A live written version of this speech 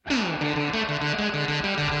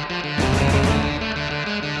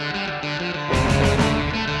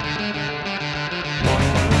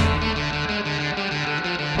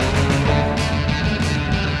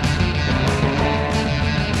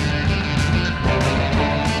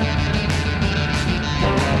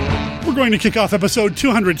going to kick off episode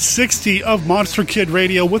 260 of Monster Kid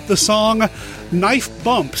Radio with the song Knife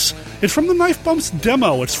Bumps. It's from the Knife Bumps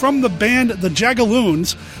demo. It's from the band The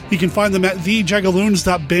Jagaloons. You can find them at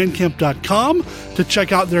thejagaloons.bandcamp.com to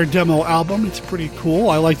check out their demo album. It's pretty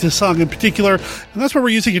cool. I like this song in particular, and that's why we're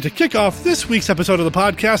using it to kick off this week's episode of the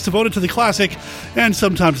podcast devoted to the classic and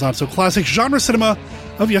sometimes not so classic genre cinema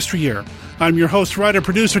of yesteryear. I'm your host, writer,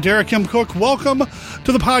 producer, Derek M. Cook. Welcome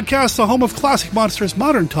to the podcast, the home of classic monsters,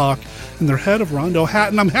 modern talk, and their head of Rondo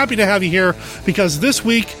Hatton. I'm happy to have you here because this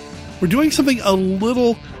week we're doing something a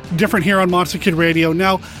little different here on Monster Kid Radio.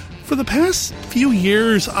 Now, for the past few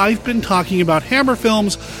years, I've been talking about Hammer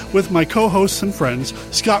films with my co-hosts and friends,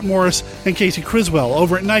 Scott Morris and Casey Criswell,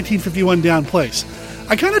 over at 1951 Down Place.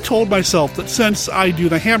 I kind of told myself that since I do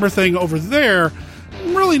the Hammer thing over there,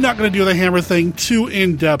 I'm really not going to do the Hammer thing too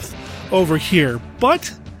in-depth over here.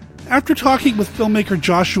 But after talking with filmmaker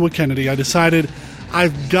Joshua Kennedy, I decided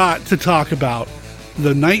I've got to talk about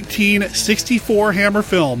the 1964 Hammer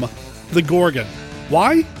film, The Gorgon.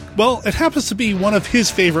 Why? Well, it happens to be one of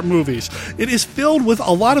his favorite movies. It is filled with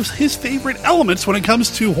a lot of his favorite elements when it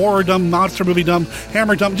comes to horror-dom, monster movie-dom,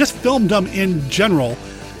 Hammer-dom, just film-dom in general.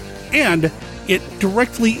 And it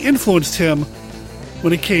directly influenced him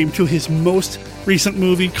when it came to his most recent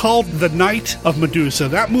movie called The Night of Medusa.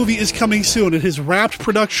 That movie is coming soon. It has wrapped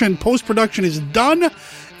production, post-production is done,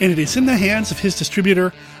 and it is in the hands of his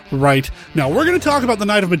distributor right now. We're going to talk about The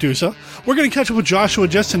Night of Medusa. We're going to catch up with Joshua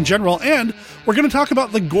just in general, and we're going to talk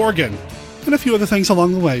about The Gorgon and a few other things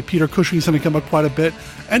along the way. Peter Cushing's going to come up quite a bit.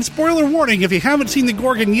 And spoiler warning, if you haven't seen The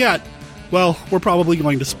Gorgon yet, well, we're probably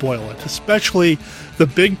going to spoil it, especially the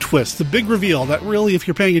big twist, the big reveal that really, if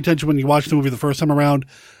you're paying attention when you watch the movie the first time around,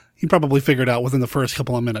 you probably figured out within the first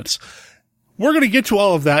couple of minutes. We're going to get to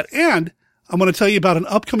all of that, and I'm going to tell you about an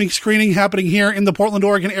upcoming screening happening here in the Portland,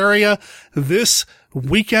 Oregon area this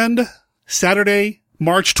weekend, Saturday,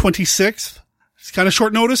 March 26th. It's kind of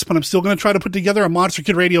short notice, but I'm still going to try to put together a Monster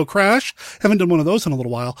Kid Radio crash. Haven't done one of those in a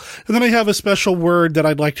little while. And then I have a special word that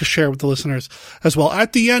I'd like to share with the listeners as well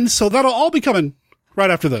at the end, so that'll all be coming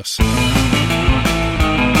right after this.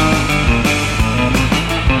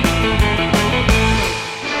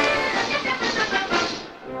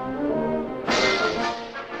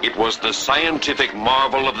 It was the scientific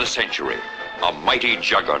marvel of the century, a mighty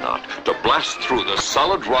juggernaut to blast through the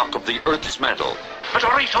solid rock of the Earth's mantle at a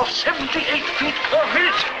rate of 78 feet per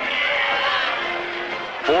minute.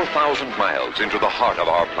 4,000 miles into the heart of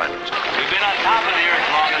our planet. We've been on top of the Earth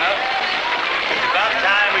long enough. It's about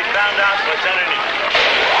time we found out what's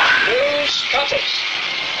underneath. Stop it.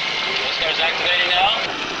 Boosters activating now.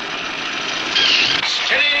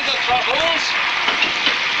 Steadying the throttles.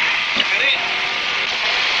 Steady.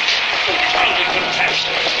 Totally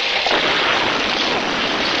fantastic.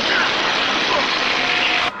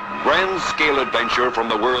 Grand scale adventure from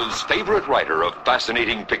the world's favorite writer of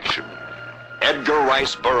fascinating fiction, Edgar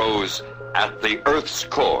Rice Burroughs' At the Earth's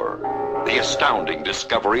Core, the astounding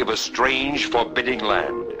discovery of a strange, forbidding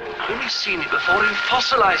land. I've only seen it before in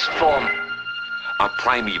fossilized form. A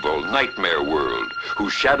primeval nightmare world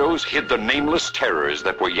whose shadows hid the nameless terrors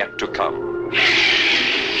that were yet to come. Take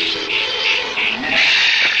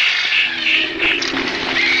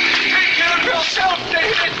care of yourself,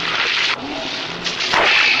 David!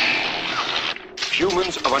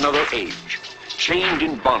 Humans of another age, chained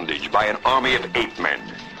in bondage by an army of ape men,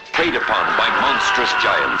 preyed upon by monstrous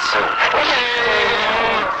giants.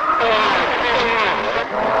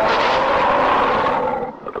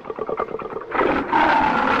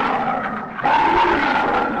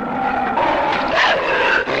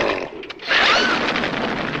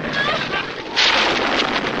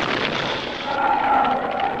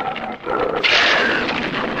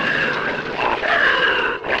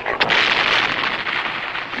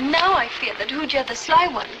 Now I fear that Hooja the Sly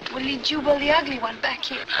One will lead Jubal the Ugly One back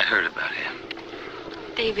here. I heard about him.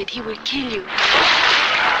 David, he will kill you.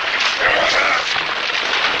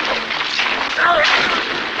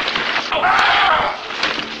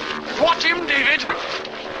 Watch him, David!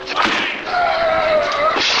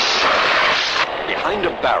 Behind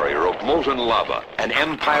a barrier of molten lava, an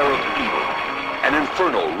empire of evil. An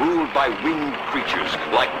inferno ruled by winged creatures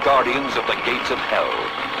like guardians of the gates of hell.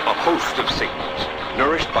 A host of Satans,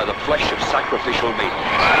 nourished by the flesh of sacrificial maidens.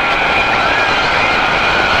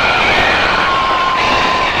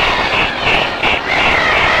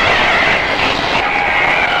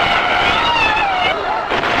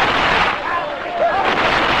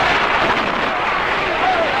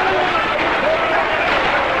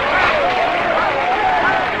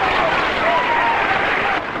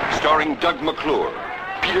 Starring Doug McClure,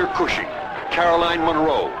 Peter Cushing, Caroline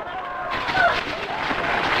Munro.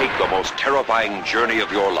 undertake the most terrifying journey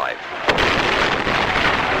of your life.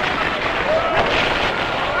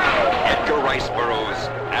 Edgar Rice Burroughs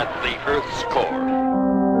at the Earth's core.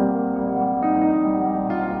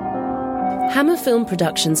 Hammer Film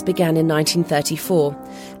Productions began in 1934,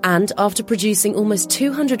 and after producing almost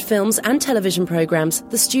 200 films and television programs,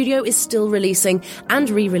 the studio is still releasing and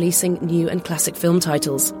re-releasing new and classic film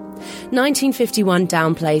titles. 1951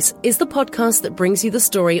 Downplace is the podcast that brings you the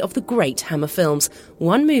story of the great Hammer films,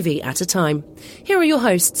 one movie at a time. Here are your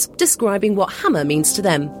hosts, describing what Hammer means to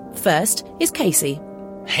them. First is Casey.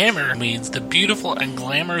 Hammer means the beautiful and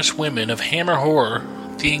glamorous women of Hammer horror,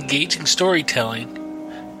 the engaging storytelling,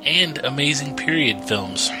 and amazing period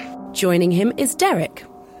films. Joining him is Derek.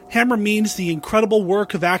 Hammer means the incredible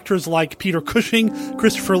work of actors like Peter Cushing,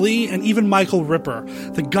 Christopher Lee, and even Michael Ripper.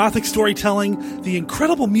 The gothic storytelling, the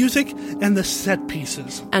incredible music, and the set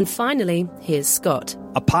pieces. And finally, here's Scott.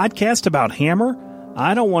 A podcast about Hammer?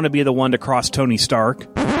 I don't want to be the one to cross Tony Stark.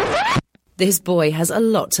 This boy has a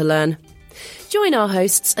lot to learn. Join our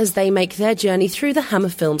hosts as they make their journey through the Hammer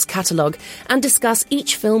Films catalogue and discuss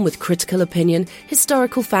each film with critical opinion,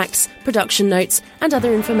 historical facts, production notes, and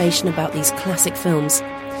other information about these classic films.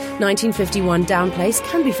 1951 Downplace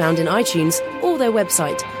can be found in iTunes or their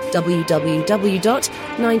website,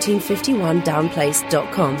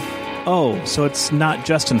 www.1951downplace.com. Oh, so it's not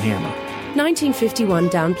Justin Hammer. 1951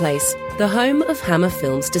 Downplace, the home of Hammer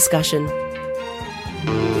Films discussion.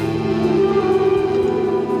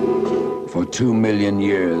 For 2 million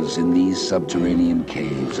years in these subterranean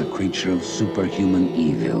caves, a creature of superhuman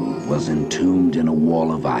evil was entombed in a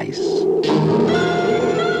wall of ice,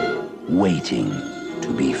 waiting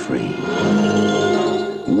to be free,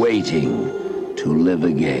 waiting to live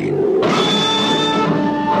again.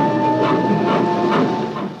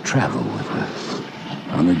 Travel with us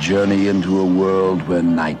on a journey into a world where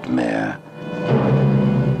nightmare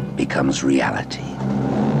becomes reality.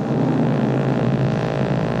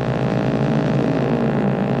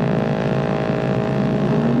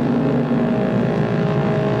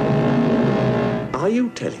 Are you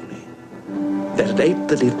telling me that an ape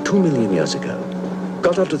that lived 2 million years ago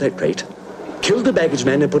got onto that crate, killed the baggage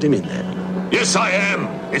man and put him in there? Yes, I am.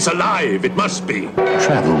 It's alive. It must be.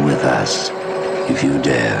 Travel with us, if you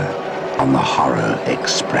dare, on the Horror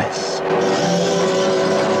Express.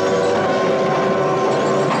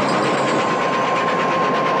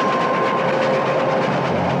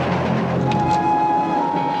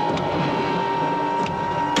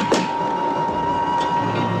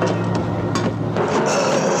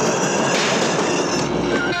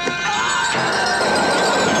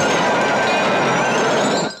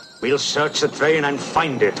 We'll search the train and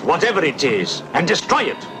find it, whatever it is, and destroy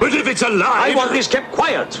it. But if it's alive... I want this kept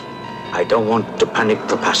quiet. I don't want to panic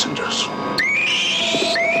the passengers.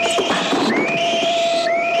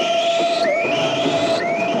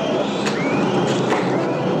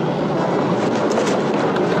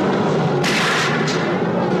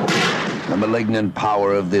 The malignant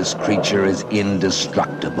power of this creature is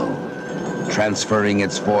indestructible, transferring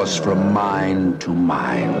its force from mind to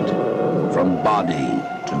mind, from body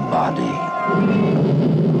to body.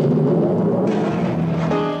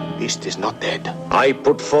 Beast is not dead. I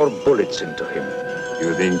put 4 bullets into him.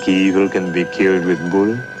 You think evil can be killed with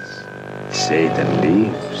bullets? Satan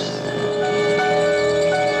lives.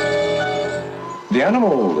 The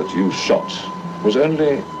animal that you shot was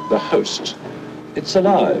only the host. It's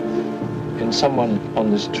alive in someone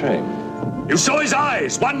on this train. You saw his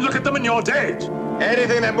eyes. One look at them and you're dead.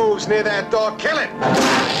 Anything that moves near that door, kill it.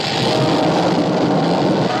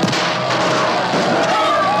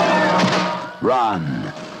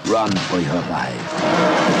 Run. Run for your life.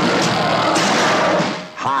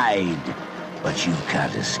 Hide, but you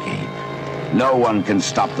can't escape. No one can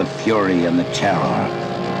stop the fury and the terror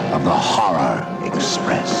of the Horror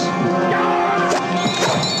Express.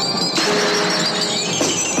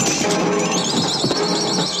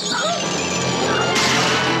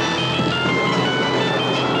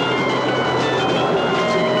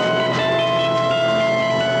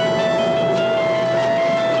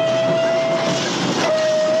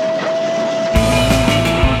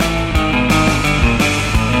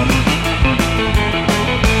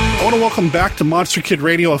 Welcome back to Monster Kid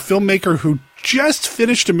Radio, a filmmaker who just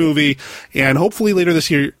finished a movie, and hopefully later this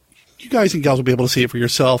year, you guys and gals will be able to see it for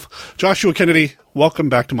yourself. Joshua Kennedy, welcome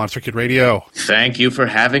back to Monster Kid Radio. Thank you for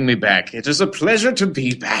having me back. It is a pleasure to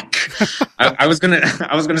be back. I was gonna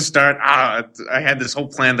start. I had this whole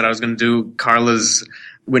plan that I was gonna do Carla's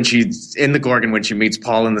when she's in the Gorgon, when she meets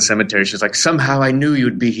Paul in the cemetery. She's like, somehow I knew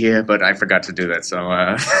you'd be here, but I forgot to do that. So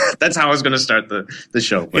that's how I was going to start the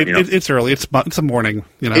show. But, it's early. It's a morning.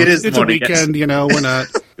 You know, it is. It's morning, a weekend. yes. You know, we're not.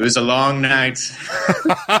 It was a long night.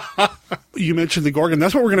 You mentioned the Gorgon.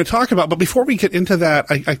 That's what we're going to talk about. But before we get into that,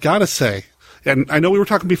 I got to say, and I know we were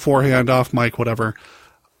talking beforehand, off mic, whatever,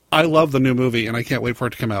 I love the new movie, and I can't wait for it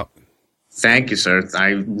to come out. Thank you, sir.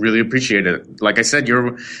 I really appreciate it. Like I said,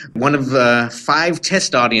 you're one of 5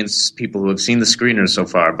 test audience people who have seen the screeners so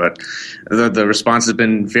far, but the response has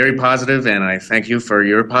been very positive, and I thank you for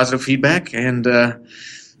your positive feedback. And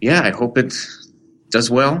I hope it does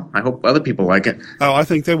well. I hope other people like it. Oh, I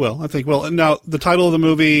think they will. And now, the title of the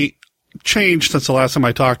movie changed since the last time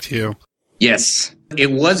I talked to you. Yes. It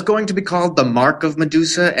was going to be called The Mark of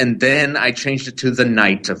Medusa, and then I changed it to The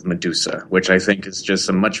Night of Medusa, which I think is just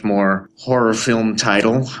a much more horror film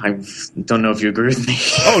title. I don't know if you agree with me.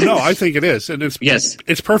 Oh, no, I think it is. And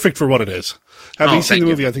it's perfect for what it is. Having seen the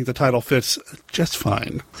movie, I think the title fits just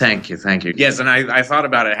fine. Thank you. Yes, and I thought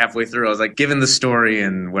about it halfway through. I was like, given the story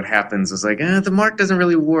and what happens, I was like, The Mark doesn't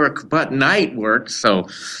really work, but Night works. So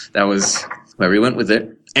that was where we went with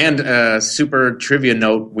it. And a super trivia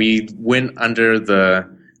note, we went under the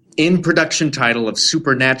in-production title of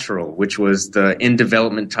Supernatural, which was the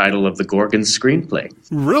in-development title of the Gorgon screenplay.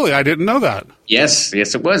 Really? I didn't know that. Yes,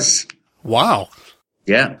 it was. Wow.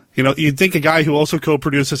 Yeah. You know, you'd think a guy who also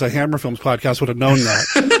co-produces a Hammer Films podcast would have known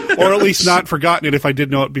that. Or at least not forgotten it if I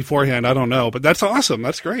did know it beforehand. I don't know. But that's awesome.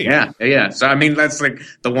 That's great. Yeah. So, I mean, that's like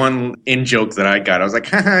the one in-joke that I got. I was like,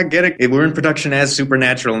 haha, get it. We're in production as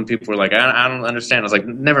Supernatural. And people were like, I don't understand. I was like,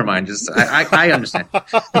 never mind. Just I understand.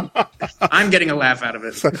 I'm getting a laugh out of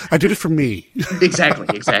it. So, I did it for me.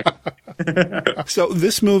 Exactly. So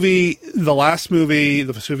this movie, the last movie,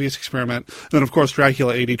 The Vesuvius Experiment, and then, of course,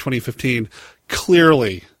 Dracula AD 2015,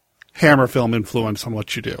 clearly Hammer Film influence on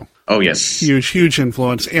what you do. Oh, yes. Huge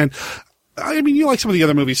influence. And, I mean, you like some of the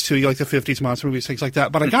other movies, too. You like the 50s monster movies, things like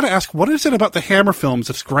that. But I got to ask, what is it about the Hammer Films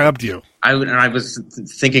that's grabbed you? I was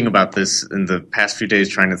thinking about this in the past few days,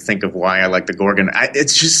 trying to think of why I like the Gorgon.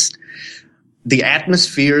 It's just the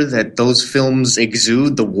atmosphere that those films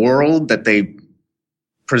exude, the world that they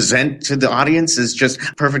present to the audience is just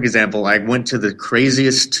a perfect example. I went to the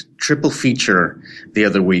craziest triple feature the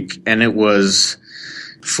other week, and it was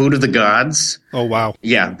Food of the Gods. Oh, wow.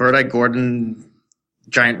 Yeah, Burt Gordon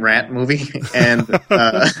giant rat movie. And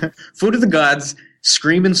Food of the Gods,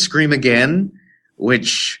 Scream and Scream Again,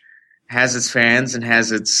 which has its fans and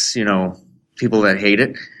has its, people that hate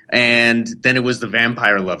it. And then it was The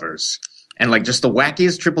Vampire Lovers. And like just the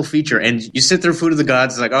wackiest triple feature. And you sit through Food of the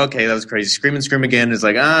Gods, it's like, okay, that was crazy. Scream and Scream Again is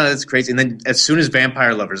like, that's crazy. And then as soon as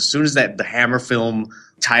Vampire Lovers, as soon as the Hammer Film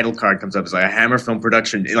title card comes up, it's like a Hammer Film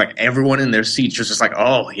production. Like everyone in their seats was just like,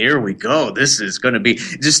 oh, here we go. This is going to be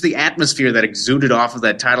just the atmosphere that exuded off of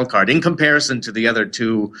that title card in comparison to the other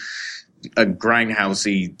two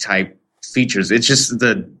grindhousey type features. It's just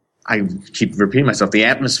I keep repeating myself, the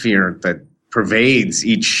atmosphere that pervades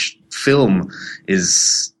each film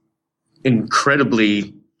is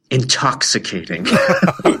incredibly intoxicating.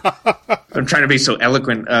 I'm trying to be so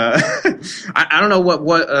eloquent. I don't know what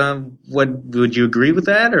would you agree with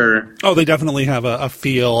that or? Oh, they definitely have a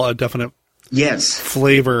feel, a definite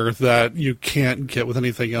flavor that you can't get with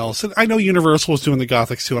anything else. And I know Universal is doing the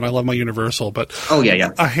Gothics too, and I love my Universal, but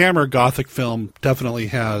a Hammer Gothic film definitely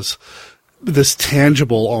has this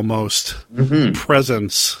tangible almost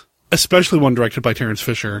presence. Especially one directed by Terrence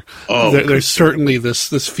Fisher. Oh, there's certainly this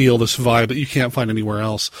feel, this vibe that you can't find anywhere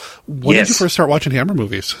else. When did you first start watching Hammer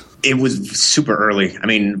movies? It was super early. I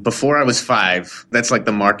mean, before I was 5, that's like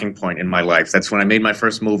the marking point in my life. That's when I made my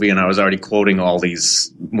first movie, and I was already quoting all these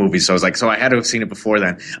movies. So I was like, I had to have seen it before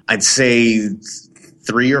then. I'd say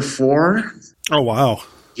 3 or 4. Oh, wow.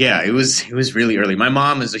 Yeah, it was really early. My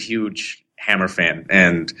mom is a huge Hammer fan,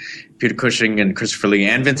 and Peter Cushing and Christopher Lee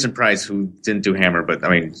and Vincent Price, who didn't do Hammer, but I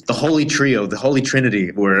mean the Holy Trio, the Holy Trinity,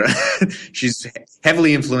 were she's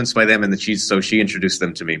heavily influenced by them, and so she introduced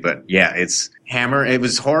them to me. But yeah, it's Hammer. It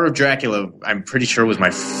was Horror of Dracula. I'm pretty sure was my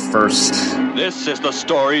first. This is the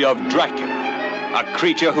story of Dracula, a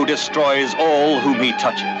creature who destroys all whom he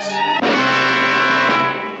touches.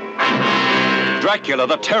 Dracula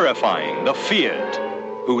the terrifying, the feared,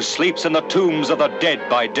 who sleeps in the tombs of the dead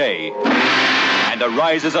by day and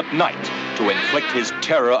arises at night to inflict his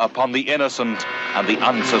terror upon the innocent and the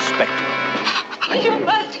unsuspecting. You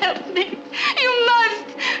must help me. You must.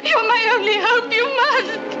 You're my only hope. You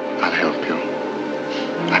must. I'll help you.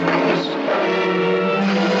 I promise.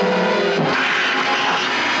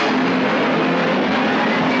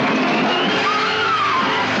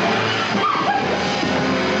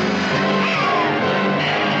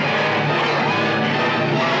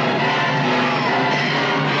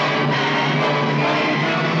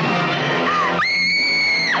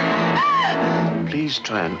 Please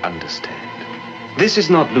try and understand. This is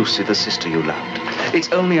not Lucy, the sister you loved.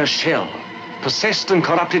 It's only a shell, possessed and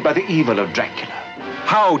corrupted by the evil of Dracula.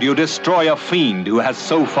 How do you destroy a fiend who has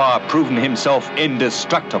so far proven himself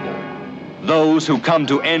indestructible? Those who come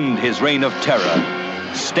to end his reign of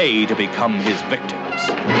terror stay to become his victims.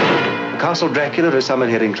 Castle Dracula is somewhere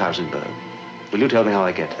here in Klausenberg. Will you tell me how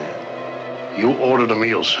I get there? You ordered a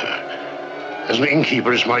meal, sir. As an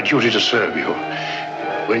innkeeper, it's my duty to serve you.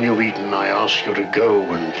 When you've eaten, I ask you to go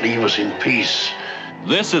and leave us in peace.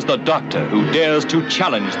 This is the doctor who dares to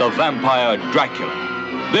challenge the vampire Dracula.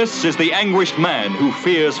 This is the anguished man who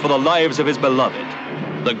fears for the lives of his beloved,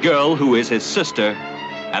 the girl who is his sister,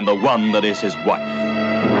 and the one that is his wife.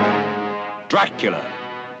 Dracula,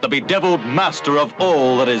 the bedeviled master of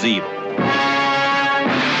all that is evil.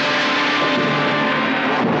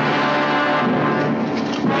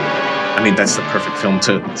 I mean, that's the perfect film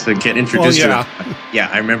to get introduced to. Yeah,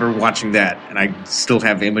 I remember watching that, and I still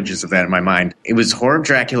have images of that in my mind. It was Horror of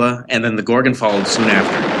Dracula, and then The Gorgon followed soon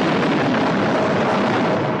after.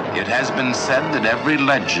 It has been said that every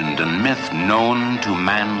legend and myth known to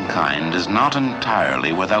mankind is not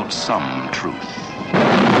entirely without some truth.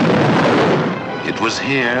 It was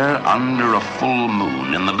here, under a full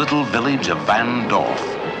moon, in the little village of Van Dorf,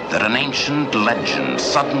 that an ancient legend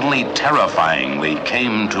suddenly terrifyingly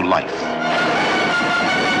came to life.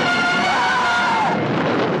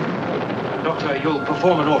 Doctor, you'll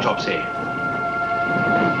perform an autopsy.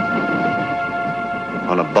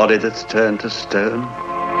 On a body that's turned to stone?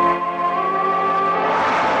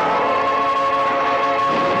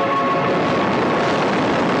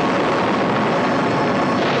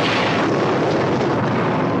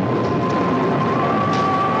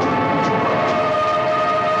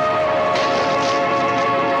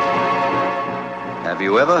 Have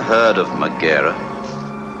you ever heard of Megara?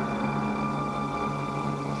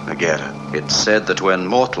 Megara? It's said that when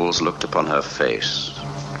mortals looked upon her face,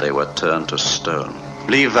 they were turned to stone.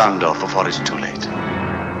 Leave Vandorf before it's too late.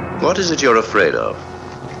 What is it you're afraid of?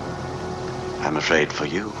 I'm afraid for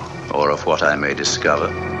you. Or of what I may discover,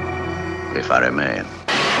 if I remain.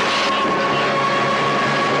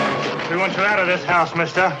 We want you out of this house,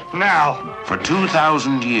 mister. Now. For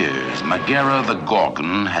 2,000 years, Megara the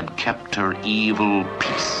Gorgon had kept her evil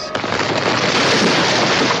peace.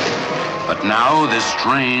 But now this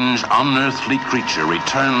strange, unearthly creature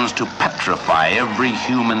returns to petrify every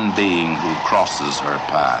human being who crosses her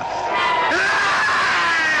path.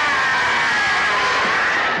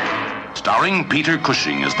 Starring Peter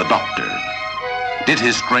Cushing as the Doctor. Did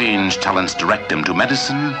his strange talents direct him to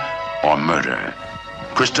medicine or murder?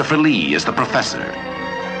 Christopher Lee is the Professor,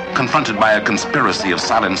 confronted by a conspiracy of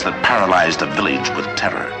silence that paralyzed a village with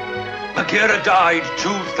terror. Megara died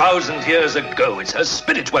 2,000 years ago. It's her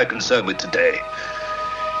spirit we're concerned with today.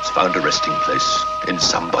 It's found a resting place in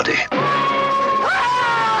somebody.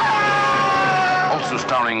 Also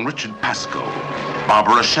starring Richard Pascoe,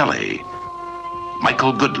 Barbara Shelley,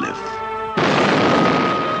 Michael Goodliff.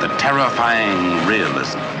 The terrifying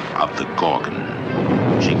realism of the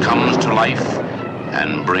Gorgon. She comes to life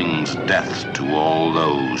and brings death to all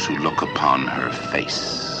those who look upon her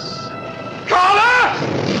face. Carla!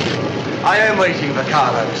 I am waiting for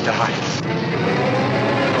Carla, Mr. Hines.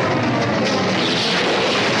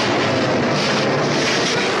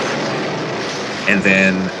 And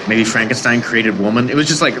then maybe Frankenstein created woman. It was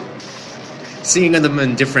just like seeing them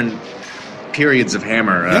in different periods of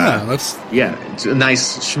Hammer. It's a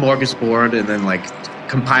nice smorgasbord, and then like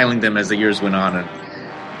compiling them as the years went on, and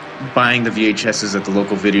buying the VHSs at the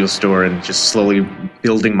local video store and just slowly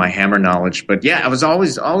building my Hammer knowledge. But yeah, I was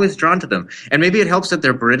always drawn to them. And maybe it helps that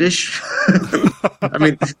they're British. I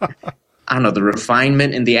mean, I don't know, the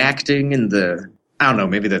refinement in the acting and I don't know,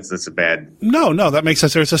 maybe that's a bad... No, that makes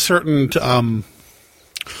sense. There's a certain, I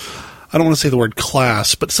don't want to say the word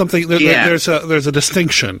class, but something, there's a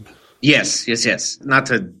distinction. Yes. Not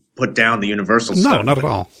to put down the Universal stuff. No, not at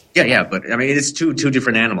all. Yeah, but I mean, it's two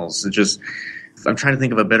different animals. It's just... I'm trying to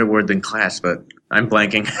think of a better word than class, but I'm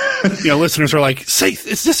blanking. Listeners are like, say,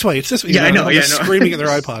 it's this way. Yeah, I know. Screaming at their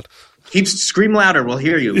iPod. Scream louder, we'll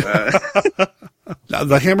hear you.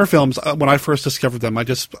 The Hammer films, when I first discovered them, I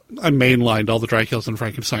mainlined all the Draculas and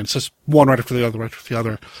Frankenstein. It's just one right after the other, right after the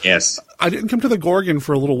other. Yes. I didn't come to the Gorgon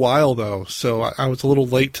for a little while, though, so I was a little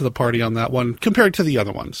late to the party on that one compared to the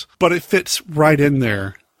other ones. But it fits right in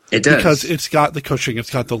there. It does. Because it's got the Cushing, it's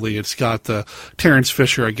got the Lee, it's got the Terrence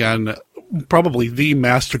Fisher again. Probably the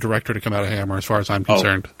master director to come out of Hammer, as far as I'm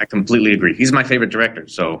concerned. I completely agree. He's my favorite director,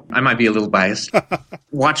 so I might be a little biased.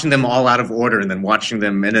 Watching them all out of order and then watching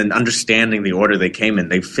them and then understanding the order they came in,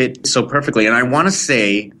 they fit so perfectly. And I want to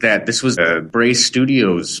say that this was a Bray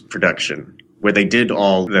Studios production. where they did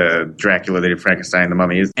all the Dracula, they did Frankenstein, the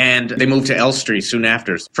Mummy, and they moved to Elstree soon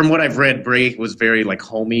after. From what I've read, Bray was very like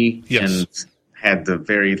homey and had the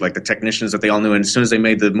very like the technicians that they all knew. And as soon as they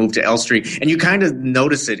made the move to Elstree, and you kind of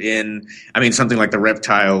notice it in, I mean, something like The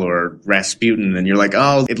Reptile or Rasputin, and you're like,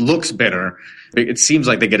 oh, it looks better. It seems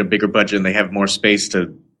like they get a bigger budget and they have more space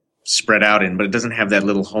to spread out in, but it doesn't have that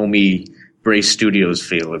little homey Bray Studios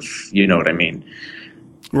feel, if you know what I mean.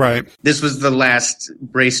 Right. This was the last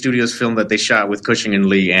Bray Studios film that they shot with Cushing and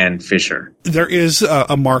Lee and Fisher. There is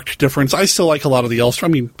a marked difference. I still like a lot of the Elstree. I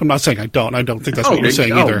mean, I'm not saying I don't. I don't think that's what you're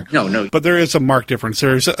saying either. No. But there is a marked difference.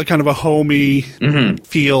 There's a kind of a homey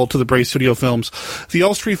feel to the Bray Studio films. The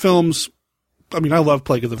Elstree films, I mean, I love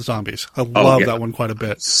Plague of the Zombies. I love that one quite a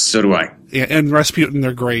bit. So do I. And Rasputin,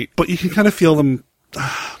 they're great. But you can kind of feel them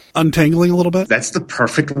untangling a little bit. That's the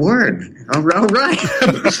perfect word. All right.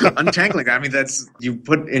 Untangling. I mean, you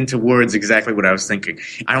put into words exactly what I was thinking.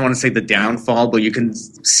 I don't want to say the downfall, but you can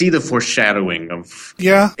see the foreshadowing of.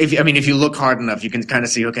 Yeah. If you look hard enough, you can kind of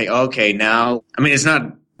see, okay, now. I mean, it's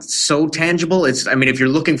not so tangible. If you're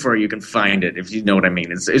looking for it, you can find it, if you know what I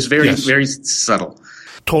mean. It's very, very subtle.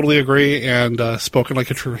 Totally agree, and spoken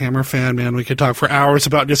like a true Hammer fan, man. We could talk for hours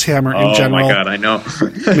about just Hammer in general. Oh, my God, I know.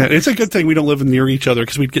 Man, it's a good thing we don't live near each other,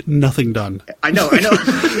 because we'd get nothing done. I know.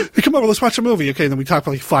 Come over, let's watch a movie. Okay, then we talk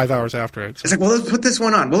for like 5 hours after it. It's like, well, let's put this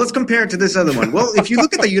one on. Well, let's compare it to this other one. Well, if you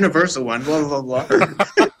look at the Universal one, blah, blah,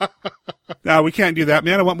 blah. No, we can't do that,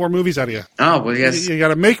 man. I want more movies out of you. Oh, well, yes. You got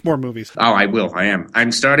to make more movies. Oh, I will. I am.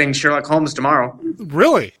 I'm starting Sherlock Holmes tomorrow.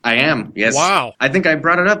 Really? I am, yes. Wow. I think I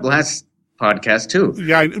brought it up last podcast too.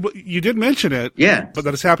 Yeah, you did mention it. Yeah. But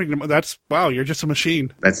that is happening. Wow, you're just a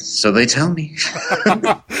machine. That's so they tell me.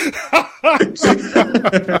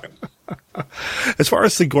 As far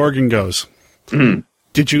as the Gorgon goes,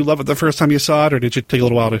 did you love it the first time you saw it, or did you take a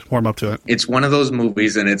little while to warm up to it? It's one of those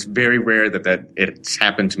movies, and it's very rare that it's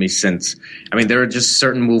happened to me since. I mean, there are just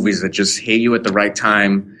certain movies that just hit you at the right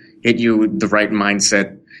time, hit you with the right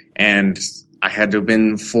mindset, and I had to have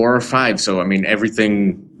been 4 or 5. So, I mean,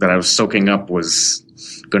 everything that I was soaking up was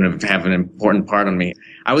going to have an important part on me.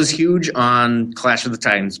 I was huge on Clash of the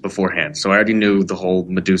Titans beforehand, so I already knew the whole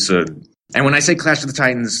Medusa. And when I say Clash of the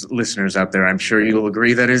Titans, listeners out there, I'm sure you'll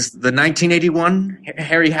agree that is the 1981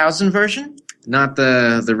 Harryhausen version, not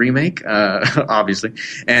the remake, obviously.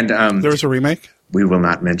 And there was a remake? We will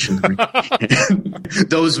not mention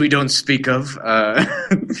those we don't speak of.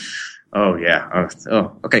 Oh, yeah.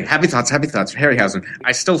 Oh, okay. Happy thoughts. Harryhausen.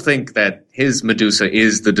 I still think that his Medusa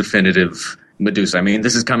is the definitive Medusa. I mean,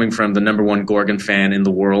 this is coming from the #1 Gorgon fan in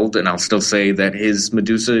the world, and I'll still say that his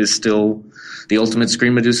Medusa is still the ultimate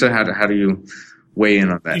screen Medusa. How do you weigh in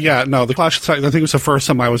on that? Yeah, no, the Clash of Titans, I think it was the first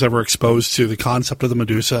time I was ever exposed to the concept of the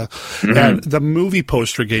Medusa. And the movie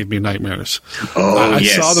poster gave me nightmares. Oh, I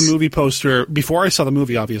saw the movie poster before I saw the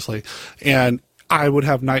movie, obviously, and I would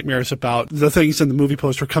have nightmares about the things in the movie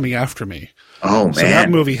poster coming after me. Oh, man. So that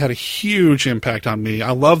movie had a huge impact on me.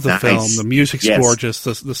 I love the film. The music's gorgeous.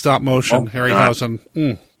 The stop motion, Harryhausen.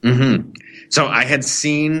 So I had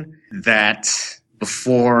seen that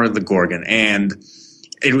before the Gorgon, and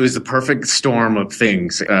it was the perfect storm of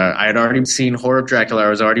things. I had already seen Horror of Dracula. I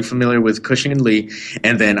was already familiar with Cushing and Lee,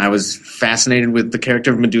 and then I was fascinated with the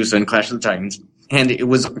character of Medusa in Clash of the Titans, and it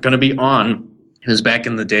was going to be on. It was back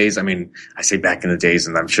in the days. I mean, I say back in the days,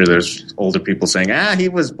 and I'm sure there's older people saying, he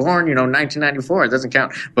was born, 1994. It doesn't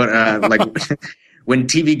count. But like when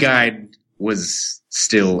TV Guide was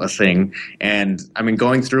still a thing, and I mean,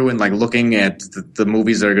 going through and like looking at the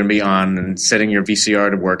movies that are going to be on and setting your VCR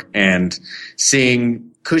to work and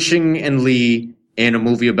seeing Cushing and Lee in a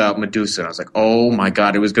movie about Medusa. And I was like, oh my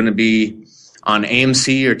God, it was going to be on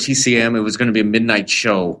AMC or TCM. It was going to be a midnight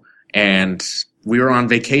show. And we were on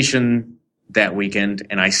vacation that weekend,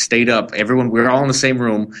 and I stayed up. We were all in the same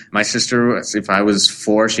room. My sister, if I was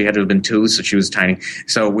 4, she had to have been 2, so she was tiny.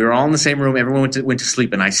 So we were all in the same room. Everyone went to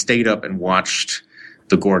sleep, and I stayed up and watched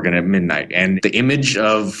the Gorgon at midnight. And the image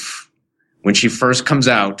of when she first comes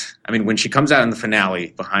out, when she comes out in the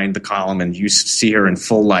finale behind the column and you see her in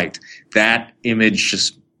full light, that image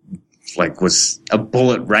just like was a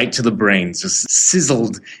bullet right to the brain, just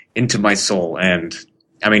sizzled into my soul. And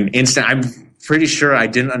instant. I'm pretty sure I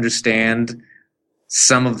didn't understand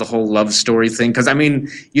some of the whole love story thing. Because,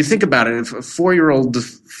 you think about it, if a 4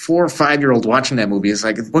 or 5-year-old watching that movie is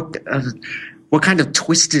like, what kind of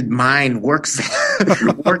twisted mind works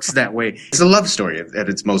that way? It's a love story at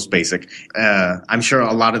its most basic. I'm sure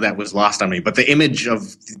a lot of that was lost on me. But the image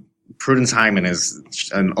of Prudence Hyman as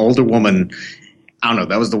an older woman, I don't know,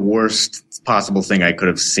 that was the worst possible thing I could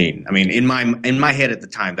have seen. In my head at the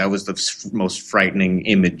time, that was the most frightening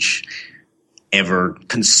image ever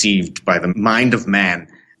conceived by the mind of man.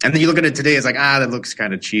 And then you look at it today, it's like, that looks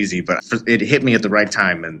kind of cheesy, but it hit me at the right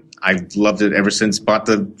time, and I've loved it ever since. Bought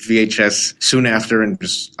the VHS soon after and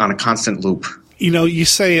just on a constant loop. You know, you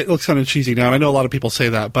say it looks kind of cheesy now, and I know a lot of people say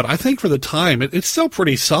that, but I think for the time, it's still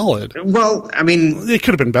pretty solid. Well, I mean... It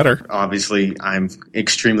could have been better. Obviously, I'm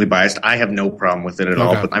extremely biased. I have no problem with it at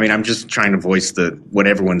all, but I mean, I'm just trying to voice what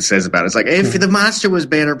everyone says about it. It's like, if the monster was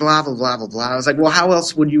better, blah, blah, blah, blah, blah. I was like, well, how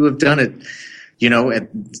else would you have done it? You know,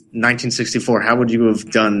 at 1964, how would you have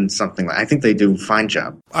done something like... I think they do a fine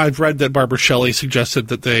job. I've read that Barbara Shelley suggested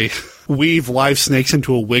that they weave live snakes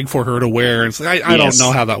into a wig for her to wear. It's like, I don't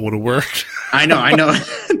know how that would have worked. I know.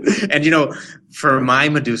 And, you know, for my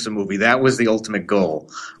Medusa movie, that was the ultimate goal,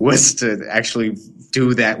 was to actually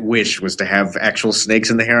do that wish, was to have actual snakes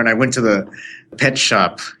in the hair. And I went to the pet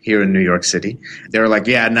shop here in New York City. They were like,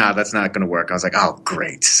 that's not going to work. I was like, oh,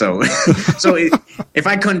 great. So if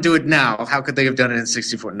I couldn't do it now, how could they have done it in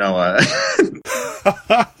 64? No.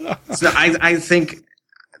 So I think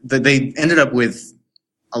that they ended up with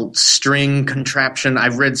a string contraption.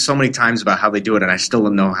 I've read so many times about how they do it, and I still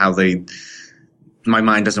don't know how my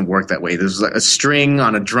mind doesn't work that way. There's a string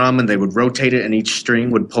on a drum, and they would rotate it, and each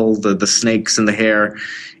string would pull the snakes in the hair,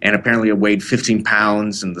 and apparently it weighed 15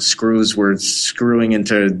 pounds, and the screws were screwing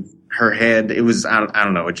into her head. It was, I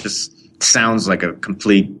don't know, it just sounds like a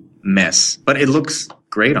complete mess. But it looks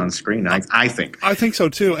great on screen, I think. I think so,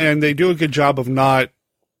 too, and they do a good job of not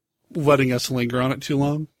letting us linger on it too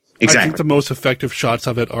long. Exactly. I think the most effective shots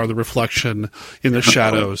of it are the reflection in the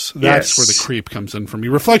shadows. That's where the creep comes in for me.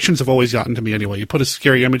 Reflections have always gotten to me anyway. You put a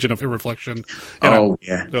scary image in a reflection. And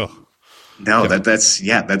that's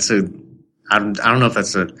a... I don't know if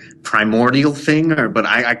that's a primordial thing, but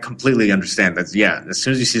I completely understand that. Yeah, as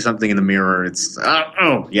soon as you see something in the mirror, it's...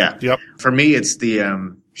 Yep. For me, it's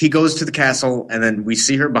the... he goes to the castle, and then we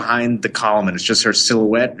see her behind the column, and it's just her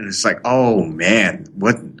silhouette, and it's like, oh, man,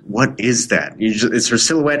 what is that? It's her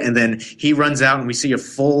silhouette, and then he runs out, and we see a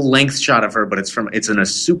full-length shot of her, but it's in a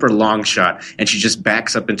super long shot, and she just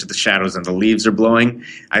backs up into the shadows, and the leaves are blowing.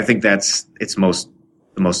 I think that's the most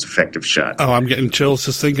effective shot. Oh, I'm getting chills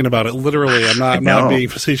just thinking about it. Literally, I'm not being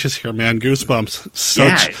facetious here, man. Goosebumps.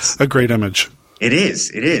 Such a great image. It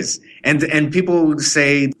is. And people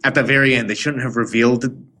say at the very end they shouldn't have revealed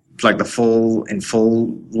like the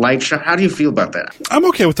full light shot. How do you feel about that? I'm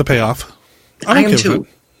okay with the payoff. I am too.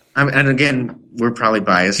 And again, we're probably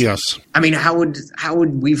biased. Yes. I mean, how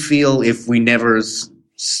would we feel if we never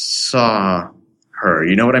saw her?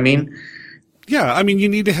 You know what I mean? Yeah. I mean, you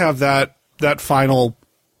need to have that final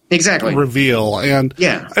reveal, and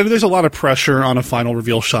there's a lot of pressure on a final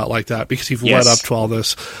reveal shot like that because you've led up to all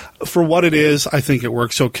this. For what it is, I think it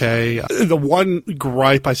works okay. The one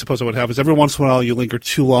gripe I suppose I would have is every once in a while you linger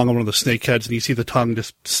too long on one of the snake heads and you see the tongue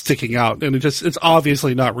just sticking out, and it's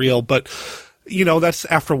obviously not real, but you know, that's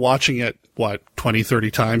after watching it 20,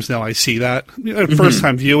 30 times now. I see that first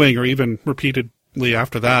time viewing or even repeatedly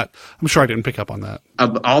after that. I'm sure I didn't pick up on that.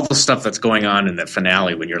 All the stuff that's going on in the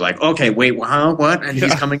finale when you're like, okay, wait, what? And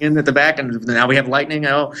he's coming in at the back, and now we have lightning.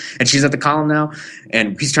 Oh, and she's at the column now,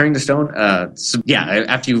 and he's turning to stone.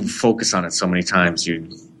 After you focus on it so many times, you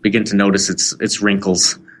begin to notice its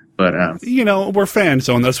wrinkles. But you know, we're fans,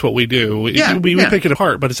 and that's what we do. We pick it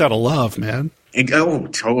apart, but it's out of love, man.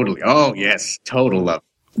 Totally. Oh, yes, total love.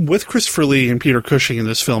 With Christopher Lee and Peter Cushing in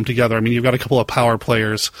this film together, I mean, you've got a couple of power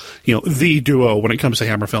players, you know, the duo when it comes to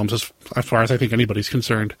Hammer films, as far as I think anybody's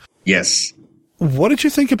concerned. Yes. What did you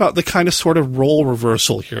think about the kind of sort of role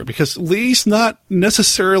reversal here? Because Lee's not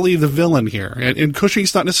necessarily the villain here, and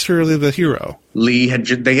Cushing's not necessarily the hero. Lee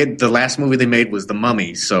the last movie they made was The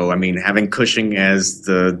Mummy, so, I mean, having Cushing as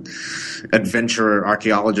the adventurer,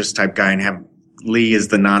 archaeologist type guy, and have Lee as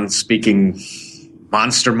the non-speaking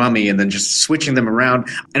monster mummy, and then just switching them around.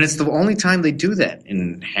 And it's the only time they do that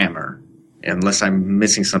in Hammer, unless I'm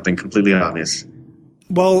missing something completely obvious.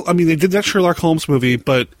 Well, I mean, they did that Sherlock Holmes movie,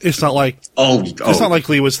 but it's not like it's not like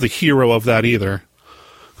Lee was the hero of that either.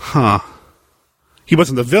 Huh. He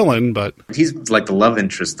wasn't the villain, but he's like the love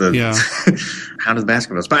interest, Hound of the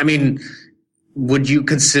Baskervilles. But I mean, would you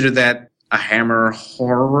consider that a Hammer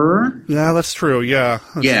horror? Yeah, that's true. Yeah,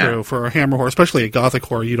 that's true. For a Hammer horror, especially a Gothic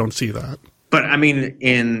horror, you don't see that. But, I mean,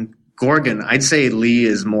 in Gorgon, I'd say Lee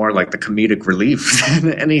is more like the comedic relief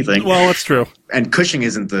than anything. Well, that's true. And Cushing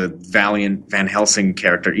isn't the valiant Van Helsing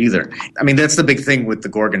character either. I mean, that's the big thing with the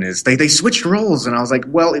Gorgon is they switched roles, and I was like,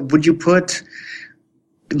 well, would you put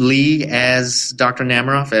Lee as Dr.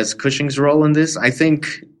 Namaroff as Cushing's role in this? I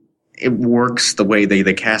think it works the way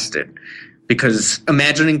they cast it. Because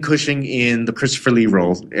imagining Cushing in the Christopher Lee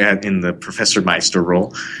role, in the Professor Meister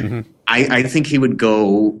role, I think he would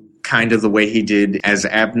go kind of the way he did as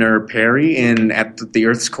Abner Perry in At the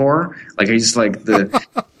Earth's Core. Like, he's like the,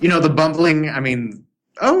 the bumbling,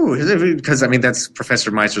 because, that's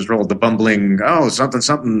Professor Meister's role, the bumbling,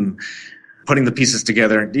 something, putting the pieces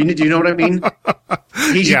together. Do you know what I mean?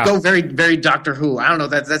 He go very, very Doctor Who. I don't know.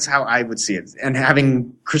 That's how I would see it. And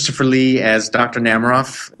having Christopher Lee as Dr.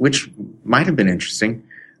 Namaroff, which might have been interesting.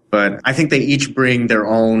 But I think they each bring their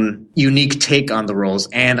own unique take on the roles,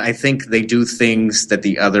 and I think they do things that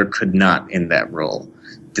the other could not in that role.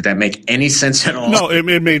 Did that make any sense at all? No, it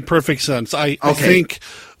made perfect sense. I think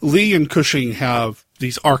Lee and Cushing have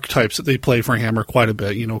these archetypes that they play for Hammer quite a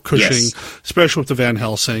bit. Cushing, especially with the Van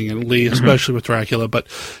Helsing, and Lee, especially with Dracula. But,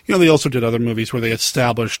 they also did other movies where they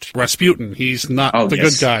established Rasputin. He's not the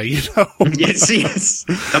good guy, Yes.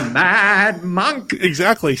 The Mad Monk.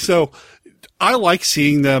 Exactly. So I like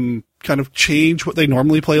seeing them kind of change what they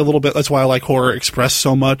normally play a little bit. That's why I like Horror Express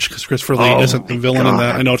so much, because Christopher Lee isn't the villain in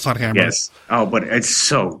that. I know it's not Hammer. Yes. Oh, but it's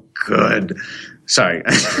so good. Sorry.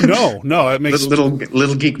 No, it makes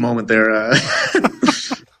little geek moment there.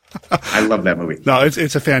 I love that movie. No,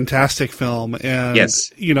 it's a fantastic film, and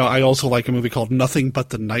yes. I also like a movie called Nothing But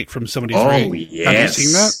the Night from '73. Oh yes. Have you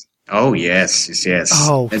seen that? Oh yes.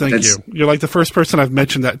 Oh, thank you. You're like the first person I've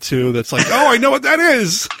mentioned that to. That's like, I know what that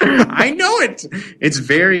is. I know it. It's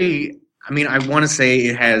very. I want to say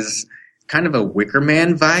it has kind of a Wicker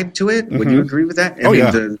Man vibe to it. Would you agree with that?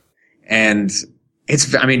 And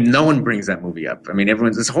it's. No one brings that movie up.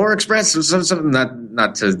 It's Horror Express. Something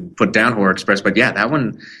not to put down Horror Express, but yeah, that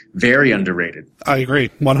one very underrated. I agree,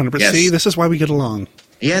 100%. Yes. See, this is why we get along.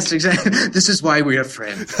 Yes, exactly. This is why we are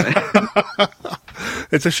friends.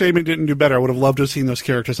 It's a shame it didn't do better. I would have loved to have seen those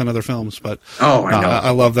characters in other films, but I know.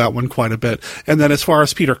 I love that one quite a bit. And then as far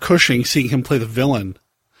as Peter Cushing, seeing him play the villain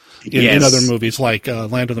in other movies like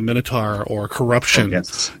Land of the Minotaur or Corruption.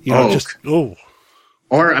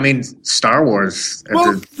 Or, Star Wars.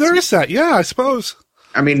 Well, there is that. Yeah, I suppose.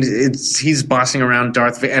 He's bossing around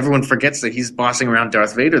Darth Vader. Everyone forgets that he's bossing around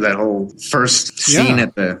Darth Vader that whole first scene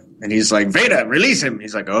and he's like, Vader, release him.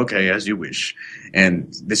 He's like, okay, as you wish.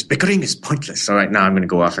 And this bickering is pointless. All right, now I'm going to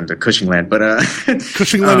go off into Cushing Land. But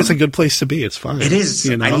Cushing Land is a good place to be. It's fine. It is.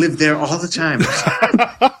 I live there all the time.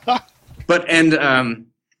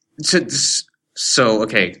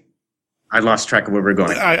 Okay. I lost track of where we're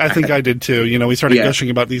going. I think I did too. We started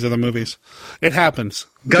gushing about these other movies. It happens.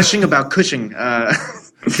 Gushing about Cushing.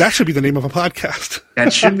 That should be the name of a podcast.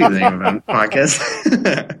 That should be the name of a podcast.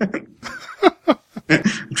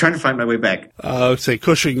 I'm trying to find my way back. Say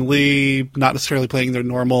Cushing, Lee, not necessarily playing their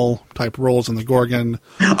normal type roles in the Gorgon.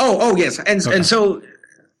 Oh yes. And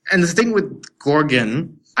the thing with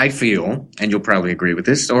Gorgon, I feel, and you'll probably agree with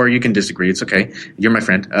this, or you can disagree. It's okay. You're my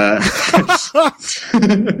friend.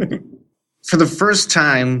 For the first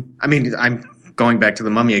time, I'm going back to The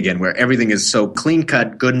Mummy again, where everything is so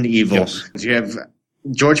clean-cut, good and evil. Yes. You have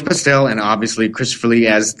George Pastel and obviously Christopher Lee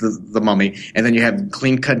as the Mummy, and then you have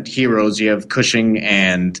clean-cut heroes. You have Cushing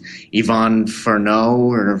and Yvonne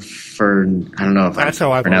Furneaux, I don't know if that's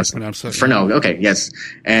how I pronounce it. Furneaux, okay, yes.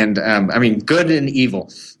 And, good and evil.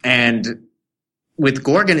 And with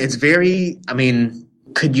Gorgon, it's very,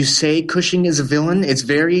 could you say Cushing is a villain? It's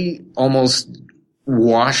very almost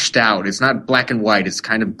washed out. It's not black and white. It's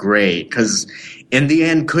kind of gray, because in the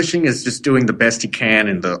end, Cushing is just doing the best he can,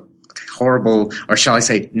 and the horrible, or shall I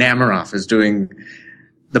say, Namaroff is doing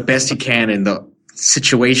the best he can in the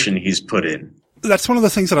situation he's put in. That's one of the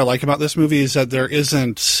things that I like about this movie, is that there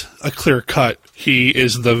isn't a clear cut, he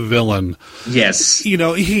is the villain. Yes.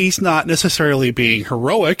 He's not necessarily being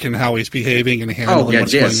heroic in how he's behaving and handling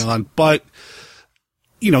what's going on, but,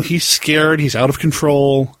 he's scared, he's out of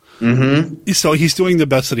control. Mm-hmm. So he's doing the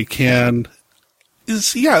best that he can.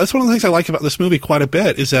 That's one of the things I like about this movie quite a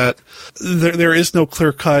bit, is that there is no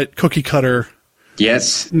clear-cut, cookie-cutter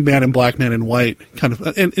man in black, man in white, kind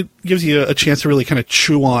of, and it gives you a chance to really kind of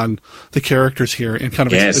chew on the characters here and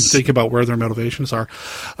kind of think about where their motivations are.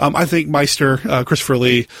 I think Meister, Christopher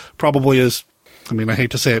Lee, probably is, I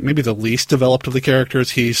hate to say it, maybe the least developed of the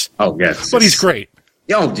characters. But he's great.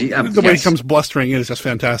 The way he comes blustering in is just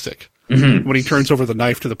fantastic. Mm-hmm. When he turns over the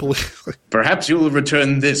knife to the police. Perhaps you will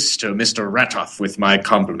return this to Mr. Ratoff with my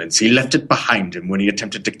compliments. He left it behind him when he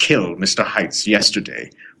attempted to kill Mr. Heights yesterday.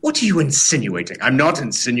 What are you insinuating? I'm not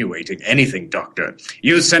insinuating anything, Doctor.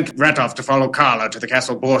 You sent Ratoff to follow Carla to the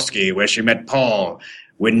Castle Borsky, where she met Paul.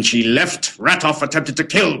 When she left, Ratoff attempted to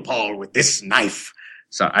kill Paul with this knife.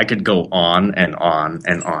 So I could go on and on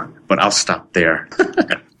and on, but I'll stop there.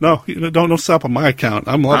 No, don't stop on my account.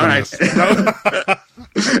 I'm loving this. No.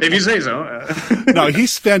 If you say so. No,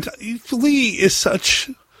 he's fantastic. Lee is such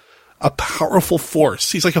a powerful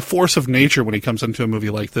force. He's like a force of nature when he comes into a movie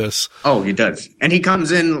like this. Oh, he does. And he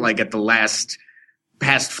comes in like at the last,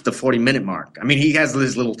 past the 40-minute mark. I mean, he has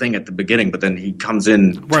this little thing at the beginning, but then he comes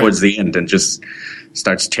in towards the end and just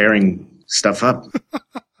starts tearing stuff up.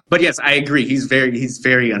 But yes, I agree. He's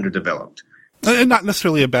very underdeveloped. And not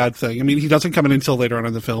necessarily a bad thing. I mean, he doesn't come in until later on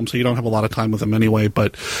in the film, so you don't have a lot of time with him anyway.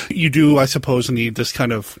 But you do, I suppose, need this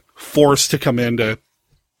kind of force to come in to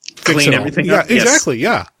clean everything up. Yeah, exactly.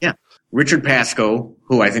 Yeah. Yeah. Richard Pascoe,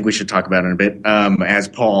 who I think we should talk about in a bit, as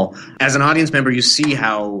Paul. As an audience member, you see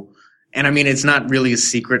how... And I mean, it's not really a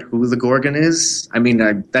secret who the Gorgon is. I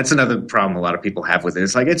mean, that's another problem a lot of people have with it.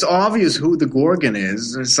 It's like, it's obvious who the Gorgon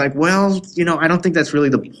is. And it's like, well, I don't think that's really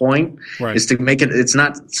the point. Right. Is to make it, it's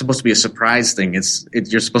not supposed to be a surprise thing.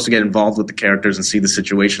 You're supposed to get involved with the characters and see the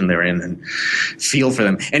situation they're in and feel for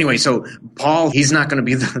them. Anyway, so Paul, he's not going to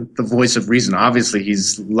be the voice of reason. Obviously,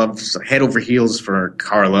 he's loves head over heels for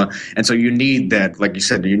Carla. And so you need that, like you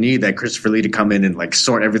said, you need that Christopher Lee to come in and like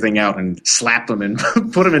sort everything out and slap them and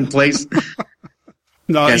put them in place.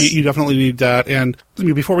 No, Yes. you definitely need that. And I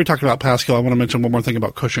mean, before we talk about Pascal, I want to mention one more thing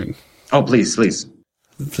about Cushing. Oh, please.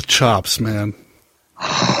 The chops, man.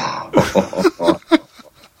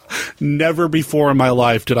 Never before in my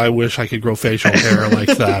life did I wish I could grow facial hair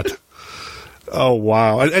like that. Oh,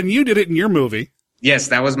 wow. And you did it in your movie. Yes,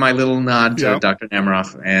 that was my little nod to Dr.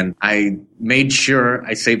 Nemiroff, and I made sure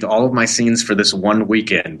I saved all of my scenes for this one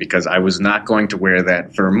weekend because I was not going to wear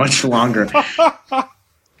that for much longer.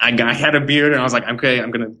 I had a beard, and I was like, okay,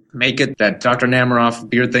 I'm going to make it that Dr. Nemiroff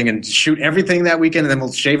beard thing and shoot everything that weekend, and then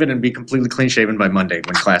we'll shave it and be completely clean-shaven by Monday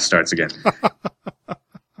when class starts again.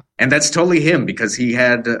 And that's totally him, because he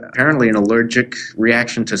had apparently an allergic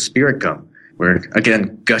reaction to spirit gum. We're,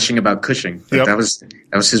 again, gushing about Cushing. Yep. That was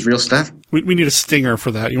his real stuff. We need a stinger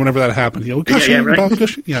for that. Whenever that happens, gushing about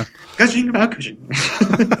Cushing. Yeah. Gushing about Cushing.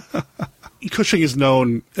 Cushing is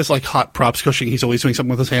known as like hot props Cushing. He's always doing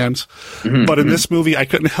something with his hands. Mm-hmm, but in this movie, I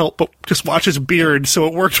couldn't help but just watch his beard, so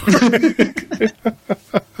it worked. The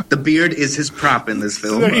beard is his prop in this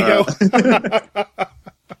film. There you go.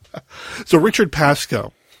 So Richard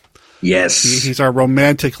Pascoe. Yes. He's our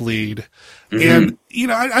romantic lead. Mm-hmm. And,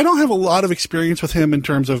 I don't have a lot of experience with him in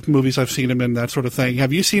terms of movies I've seen him in, that sort of thing.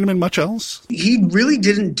 Have you seen him in much else? He really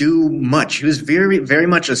didn't do much. He was very, very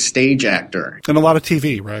much a stage actor. And a lot of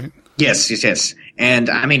TV, right? Yes. And,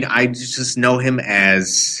 I mean, I just know him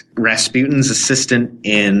as Rasputin's assistant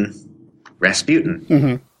in Rasputin.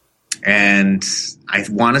 Mm-hmm. And I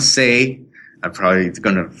want to say... I'm probably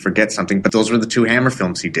going to forget something, but those were the two Hammer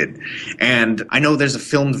films he did. And I know there's a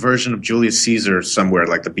filmed version of Julius Caesar somewhere,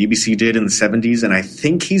 like the BBC did in the 70s, and I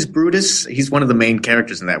think he's Brutus. He's one of the main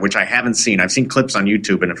characters in that, which I haven't seen. I've seen clips on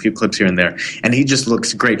YouTube and a few clips here and there, and he just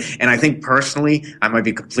looks great. And I think personally, I might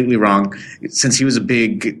be completely wrong, since he was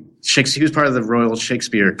he was part of the Royal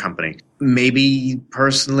Shakespeare Company. Maybe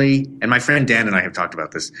personally, and my friend Dan and I have talked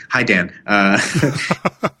about this. Hi, Dan.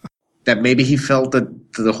 That maybe he felt that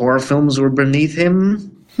the horror films were beneath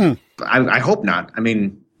him. I hope not. I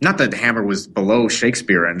mean, not that Hammer was below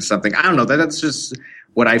Shakespeare and something. I don't know. That's just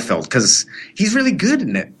what I felt, because he's really good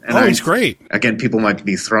in it. And he's great. Again, people might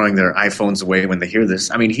be throwing their iPhones away when they hear this.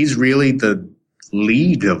 I mean, he's really the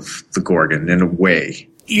lead of the Gorgon in a way.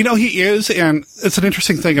 He is, and it's an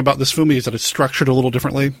interesting thing about this movie is that it's structured a little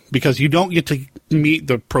differently, because you don't get to meet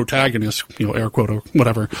the protagonist, air quote or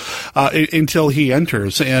whatever, until he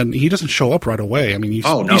enters, and he doesn't show up right away. I mean, you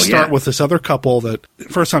start with this other couple that,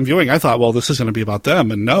 first time viewing, I thought, well, this is going to be about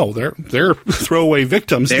them, and no, they're throwaway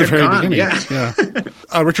victims at the very beginning. Yeah.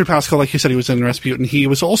 Richard Pascoe, like you said, he was in Rasputin. He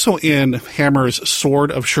was also in Hammer's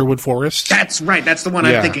Sword of Sherwood Forest. That's right. That's the one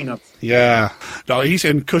I'm thinking of. Yeah. No, he's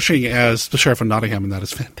in Cushing as the Sheriff of Nottingham, and that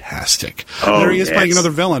is fantastic. There he is playing another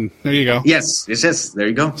villain. There you go. Yes. There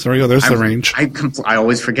you go. So there you go. There's the range. I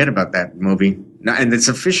always forget about that movie. And it's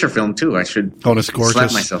a Fisher film, too. I should it's gorgeous.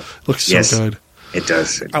 slap myself. Looks so good. It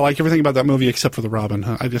does. I like everything about that movie except for the Robin.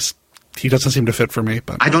 He doesn't seem to fit for me.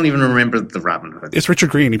 But I don't even remember the Robin Hood. It's Richard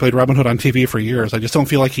Green. He played Robin Hood on TV for years. I just don't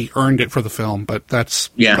feel like he earned it for the film, but that's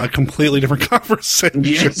a completely different conversation.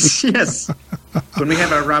 Yes. When we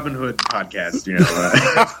have our Robin Hood podcast,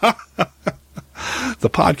 The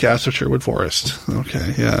podcast of Sherwood Forest.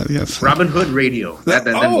 Okay, yes. Robin Hood Radio.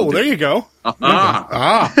 There you go.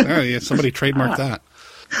 Somebody trademarked that.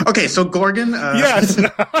 Okay, so Gorgon. Yes.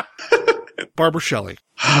 Barbara Shelley.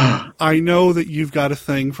 I know that you've got a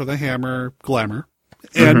thing for the Hammer glamour,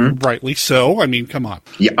 and rightly so. I mean, come on.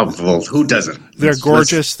 Yeah, well, who doesn't? They're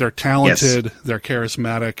gorgeous, they're talented, they're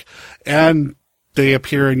charismatic, and they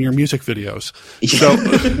appear in your music videos. So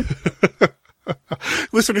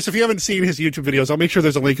Listeners, if you haven't seen his YouTube videos, I'll make sure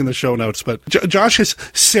there's a link in the show notes. But Josh has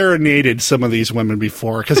serenaded some of these women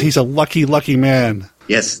before because he's a lucky, lucky man.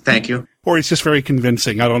 Yes, thank you. Or he's just very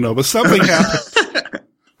convincing. I don't know, but something happened.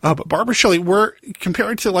 But Barbara Shelley,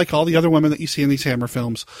 compared to like all the other women that you see in these Hammer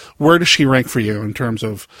films, where does she rank for you in terms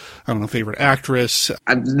of, I don't know, favorite actress?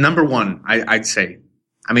 Number one, I'd say.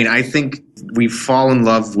 I mean, I think we fall in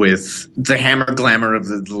love with the Hammer glamour of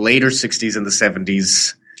the later 60s and the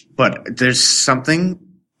 70s. But there's something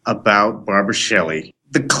about Barbara Shelley,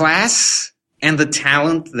 the class and the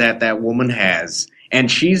talent that woman has.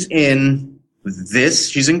 And she's in this,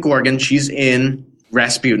 she's in Gorgon, she's in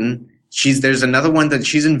Rasputin. There's another one that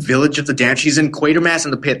she's in Village of the Damned. She's in Quatermass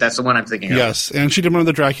in the Pit. That's the one I'm thinking of. Yes, and she did one of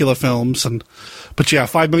the Dracula films. But yeah,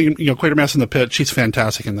 5 million, Quatermass in the Pit. She's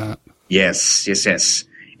fantastic in that. Yes.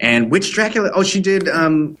 And which Dracula? Oh, she did...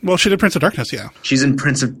 she did Prince of Darkness, yeah. She's in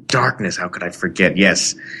Prince of Darkness. How could I forget?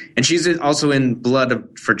 Yes. And she's also in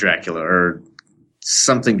Blood for Dracula, or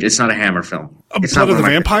something. It's not a Hammer film. Blood of the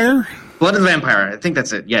Vampire? Blood of the Vampire. I think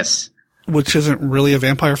that's it, yes. Which isn't really a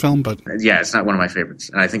vampire film, but... Yeah, it's not one of my favorites.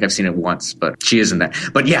 And I think I've seen it once, but she is in that.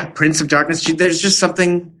 But yeah, Prince of Darkness, there's just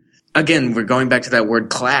something... Again, we're going back to that word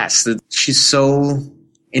class. That she's so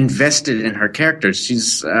invested in her characters.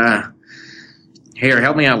 She's... Here,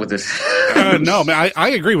 help me out with this. No, man, I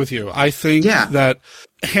agree with you. I think that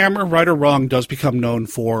Hammer, right or wrong, does become known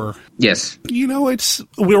for... Yes. We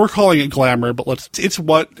were calling it glamour, but it's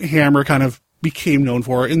what Hammer kind of became known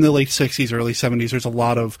for in the late 60s, early 70s. There's a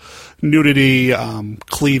lot of nudity,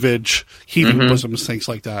 cleavage, heaving bosoms, things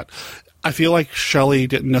like that. I feel like Shelley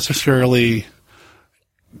didn't necessarily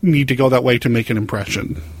need to go that way to make an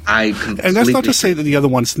impression. And that's not to say that the other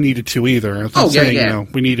ones needed to either. I'm not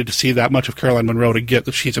saying, we needed to see that much of Caroline Munro to get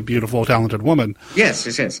that she's a beautiful, talented woman. Yes.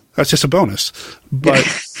 That's just a bonus. But,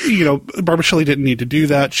 Barbara Shelley didn't need to do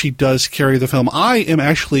that. She does carry the film.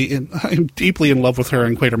 I'm deeply in love with her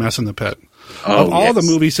in Quatermass in the Pit. Of all the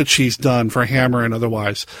movies that she's done for Hammer and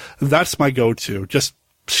otherwise, that's my go-to.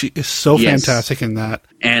 She is so fantastic in that.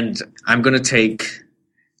 And I'm going to take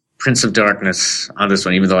Prince of Darkness on this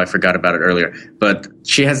one, even though I forgot about it earlier. But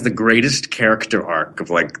she has the greatest character arc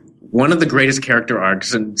of one of the greatest character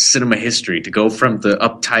arcs in cinema history, to go from the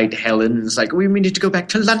uptight Helen. It's like, we need to go back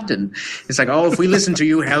to London. It's like, if we listened to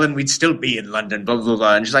you, Helen, we'd still be in London, blah, blah,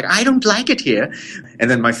 blah. And she's like, I don't like it here.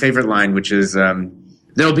 And then my favorite line, which is,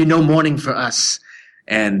 there'll be no mourning for us.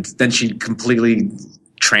 And then she completely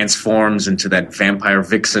transforms into that vampire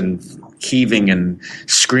vixen, heaving and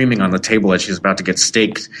screaming on the table as she's about to get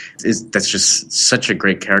staked. That's just such a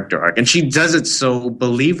great character arc. And she does it so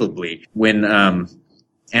believably when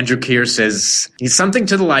Andrew Keir says he's something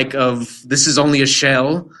to the like of, this is only a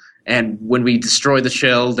shell, and when we destroy the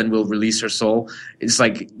shell, then we'll release her soul. It's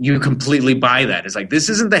like, you completely buy that. It's like, this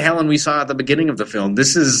isn't the Helen we saw at the beginning of the film.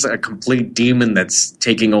 This is a complete demon that's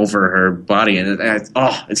taking over her body. And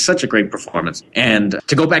it's such a great performance. And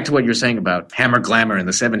to go back to what you're saying about Hammer glamour in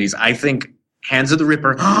the 70s, I think Hands of the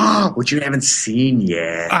Ripper, which you haven't seen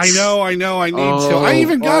yet. I know. I need to. I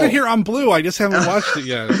even got it here on Blue. I just haven't watched it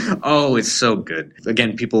yet. It's so good.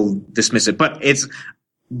 Again, people dismiss it, but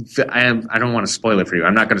I don't want to spoil it for you.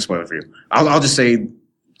 I'm not going to spoil it for you. I'll just say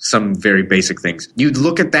some very basic things. You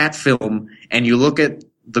look at that film and you look at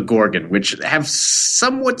The Gorgon, which have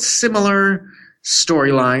somewhat similar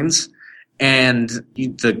storylines, and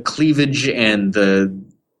the cleavage and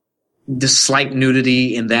the slight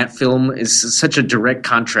nudity in that film is such a direct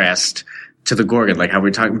contrast to The Gorgon. Like how we're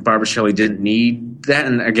talking, Barbara Shelley didn't need that.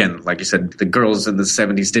 And again, like you said, the girls in the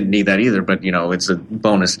 70s didn't need that either, but it's a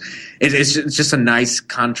bonus. It's just a nice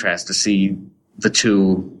contrast to see the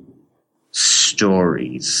two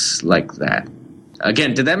stories like that.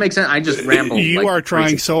 Again, did that make sense? I just rambled. You are trying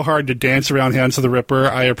crazy. So hard to dance around Hands of the Ripper.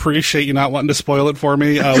 I appreciate you not wanting to spoil it for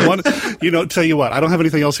me. Tell you what, I don't have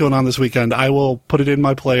anything else going on this weekend. I will put it in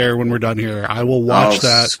my player when we're done here. I will watch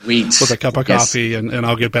that with a cup of coffee, and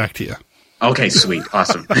I'll get back to you. Okay, sweet.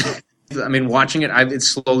 Awesome. I mean, watching it, it's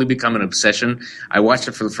slowly become an obsession. I watched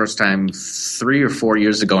it for the first time 3 or 4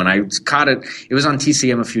 years ago, and I caught it. It was on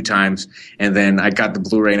TCM a few times, and then I got the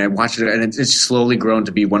Blu-ray, and I watched it, and it's slowly grown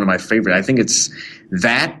to be one of my favorite. I think it's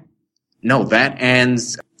that and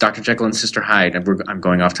Dr. Jekyll and Sister Hyde. I'm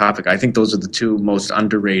going off topic. I think those are the two most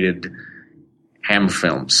underrated Hammer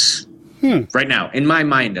films. Right now, in my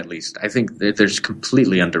mind at least. I think they're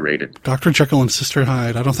completely underrated. Dr. Jekyll and Sister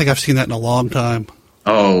Hyde. I don't think I've seen that in a long time.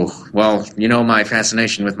 Oh, well, my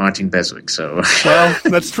fascination with Martin Beswick, so... Well,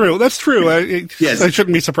 that's true. Yes. I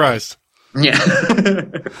shouldn't be surprised. Yeah.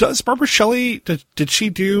 Does Barbara Shelley, did she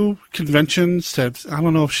do conventions? I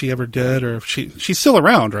don't know if she ever did, or if she's still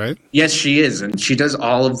around, right? Yes, she is, and she does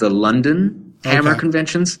all of the London Hammer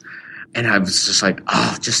conventions. And I was just like,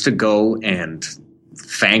 oh, just to go and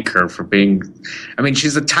thank her for being, I mean,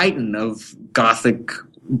 she's a titan of Gothic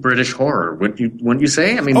British horror, wouldn't you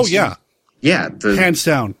say? I mean, yeah. Hands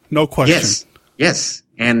down, no question. Yes.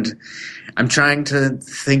 And I'm trying to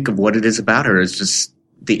think of what it is about her. It's just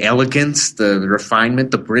the elegance, the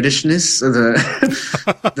refinement, the Britishness,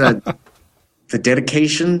 the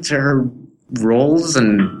dedication to her roles,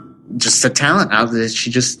 and just the talent out there.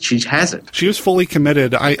 She has it. She was fully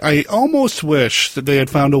committed. I almost wish that they had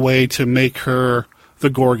found a way to make her the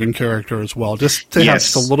Gorgon character as well, just to have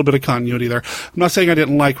just a little bit of continuity there. I'm not saying I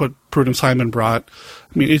didn't like what Prudence Hyman brought.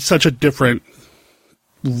 I mean, it's such a different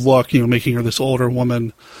look, making her this older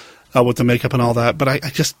woman with the makeup and all that. But I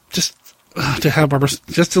just to have Barbara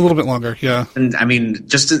just a little bit longer, yeah. And I mean,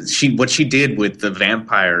 what she did with the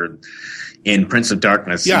vampire in Prince of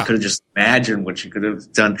Darkness, you could have just imagined what she could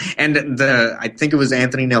have done. And I think it was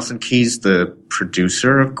Anthony Nelson Keyes, the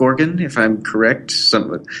producer of Gorgon, if I'm correct.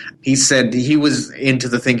 He said he was into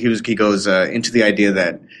the thing. He goes into the idea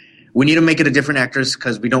that we need to make it a different actress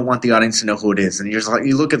because we don't want the audience to know who it is. And you're just like,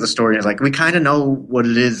 you look at the story and you're like, we kind of know what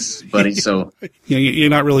it is, buddy. So yeah, you're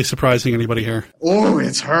not really surprising anybody here. Oh,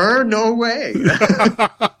 it's her? No way.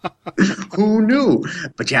 Who knew?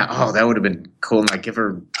 But yeah, that would have been cool. Like give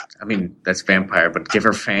her, I mean, that's vampire, but give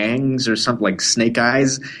her fangs or something like snake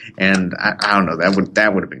eyes. And I don't know, that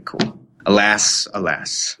would have been cool. Alas.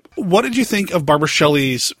 What did you think of Barbara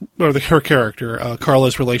Shelley's, or her character,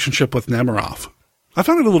 Carla's relationship with Nemiroff? I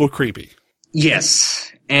found it a little creepy.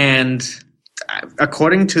 Yes, and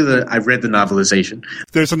according to I read the novelization.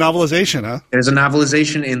 There's a novelization, huh? There's a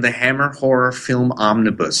novelization in the Hammer Horror Film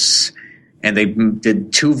Omnibus, and they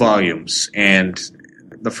did 2 volumes. And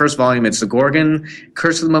the first volume, it's The Gorgon,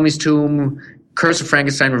 Curse of the Mummy's Tomb, Curse of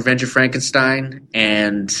Frankenstein, Revenge of Frankenstein,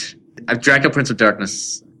 and Dracula, Prince of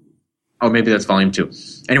Darkness. Oh, maybe that's volume 2.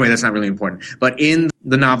 Anyway, that's not really important. But in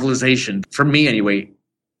the novelization, for me anyway,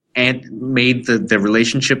 and made the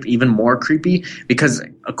relationship even more creepy because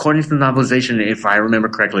according to the novelization, if I remember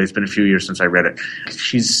correctly, it's been a few years since I read it.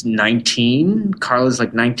 She's 19. Carla's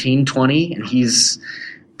like 19, 20, and he's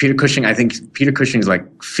Peter Cushing. I think Peter Cushing's like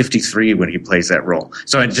 53 when he plays that role.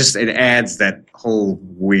 So it adds that whole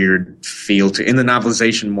weird feel to in the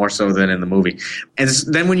novelization more so than in the movie. And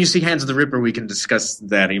then when you see Hands of the Ripper, we can discuss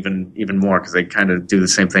that even more because they kind of do the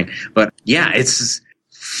same thing. But yeah, it's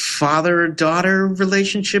father-daughter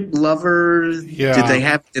relationship, lover. Yeah.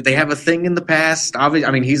 Did they have a thing in the past? I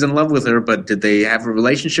mean, he's in love with her, but did they have a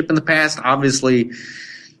relationship in the past? Obviously,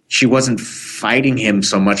 she wasn't fighting him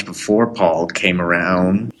so much before Paul came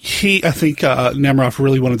around. I think Nemiroff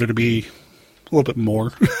really wanted there to be a little bit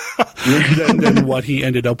more than what he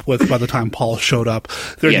ended up with by the time Paul showed up.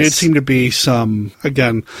 There did seem to be some,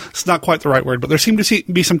 again, it's not quite the right word, but there seemed to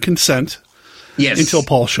be some consent until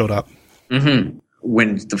Paul showed up. Mm-hmm.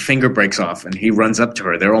 When the finger breaks off and he runs up to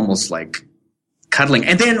her, they're almost like cuddling.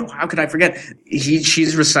 And then, how could I forget?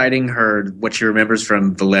 She's reciting what she remembers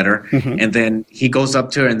from the letter. Mm-hmm. And then he goes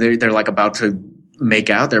up to her and they're like about to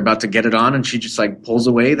make out. They're about to get it on. And she just like pulls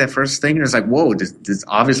away that first thing. And it's like, whoa,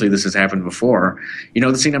 obviously this has happened before. You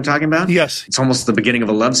know the scene I'm talking about? Yes. It's almost the beginning of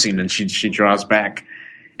a love scene. And she draws back.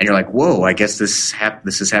 And you're like, whoa, I guess this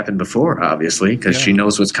has happened before, obviously, because she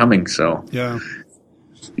knows what's coming. So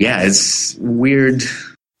yeah, it's weird.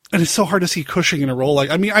 And it's so hard to see Cushing in a role like,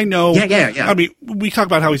 I mean, I know. Yeah. I mean, we talk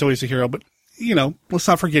about how he's always a hero, but, let's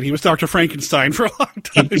not forget he was Dr. Frankenstein for a long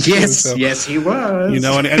time. Yes, he was.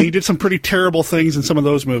 And he did some pretty terrible things in some of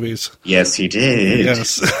those movies. Yes, he did.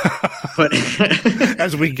 Yes. But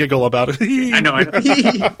as we giggle about it. I know.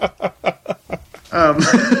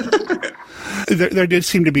 There did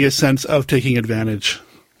seem to be a sense of taking advantage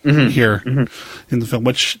here in the film,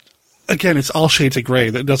 which... Again, it's all shades of gray.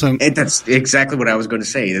 That's exactly what I was going to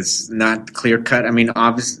say. It's not clear cut. I mean,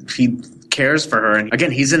 obviously, he cares for her. And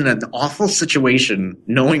again, he's in an awful situation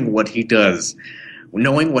knowing what he does,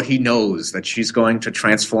 knowing what he knows, that she's going to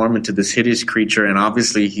transform into this hideous creature. And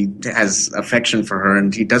obviously, he has affection for her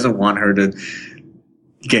and he doesn't want her to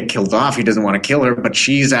get killed off. He doesn't want to kill her, but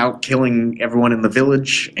she's out killing everyone in the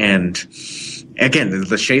village. And again,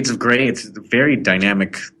 the shades of gray, it's a very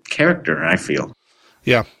dynamic character, I feel.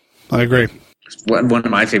 Yeah. I agree. One of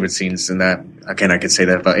my favorite scenes in that, again, I could say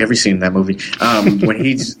that about every scene in that movie, when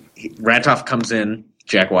Ratoff comes in,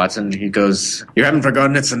 Jack Watson, he goes, "You haven't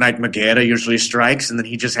forgotten it's the night Megara usually strikes," and then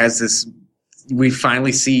he just has this, we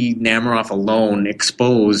finally see Nemiroff alone,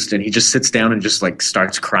 exposed, and he just sits down and just like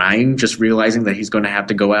starts crying, just realizing that he's going to have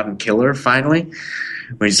to go out and kill her finally.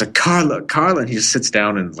 When he's like, Carla, and he just sits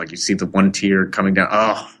down and like you see the one tear coming down.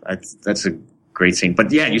 Oh, that's a great scene.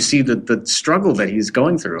 But yeah, you see the struggle that he's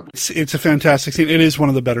going through. It's a fantastic scene. It is one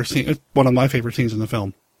of the better scenes. It's one of my favorite scenes in the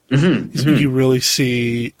film. You really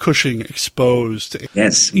see Cushing exposed.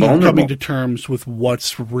 Yes, vulnerable. Coming to terms with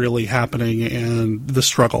what's really happening and the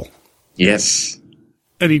struggle. Yes.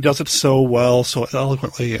 And he does it so well, so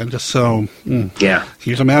eloquently, and just so... Yeah.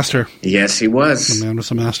 He's a master. Yes, he was. The man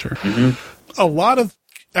was a master. A lot of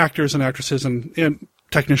actors and actresses and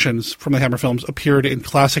technicians from the Hammer films appeared in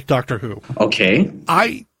classic Doctor Who. Okay.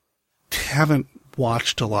 I haven't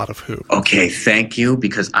watched a lot of Who. Okay, thank you,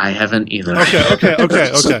 because I haven't either.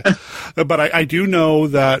 Okay. But I do know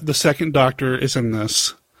that the second Doctor is in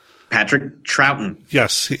this. Patrick Troughton.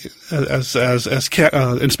 Yes, as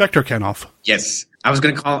Inspector Kenoff. Yes. I was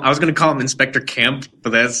gonna call him Inspector Kemp,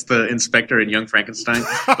 but that's the inspector in Young Frankenstein.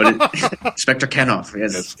 But Inspector Kenoff,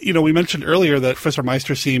 yes. You know, we mentioned earlier that Professor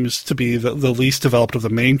Meister seems to be the least developed of the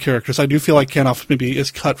main characters. I do feel like Kenoff maybe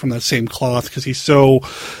is cut from that same cloth because he's so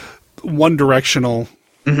one-directional.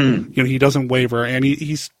 You know, he doesn't waver, and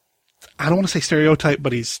he's I don't want to say stereotype,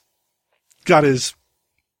 but he's got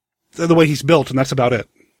the way he's built, and that's about it.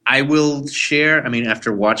 I will share,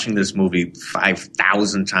 after watching this movie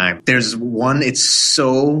 5,000 times, there's one, it's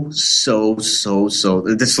so,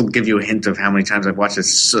 this will give you a hint of how many times I've watched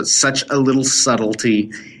this, such a little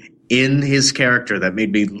subtlety in his character that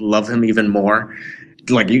made me love him even more.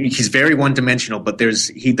 Like, he's very one-dimensional, but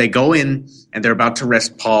they go in, and they're about to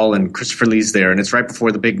arrest Paul, and Christopher Lee's there, and it's right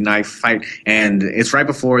before the big knife fight, and it's right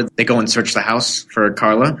before they go and search the house for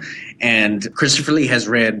Carla, and Christopher Lee has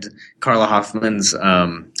read Carla Hoffman's,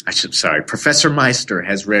 Professor Meister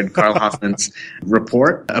has read Carla Hoffman's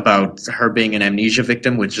report about her being an amnesia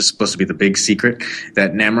victim, which is supposed to be the big secret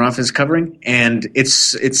that Namaroff is covering, and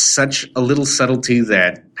it's such a little subtlety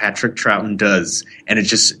that Patrick Troughton does, and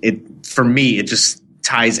for me, it just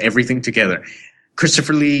ties everything together.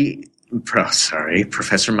 Christopher Lee,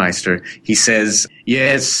 Professor Meister, he says,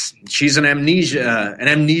 yes, she's an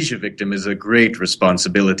amnesia victim is a great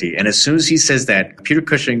responsibility. And as soon as he says that, Peter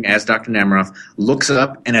Cushing, as Dr. Namaroff, looks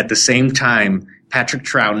up, and at the same time, Patrick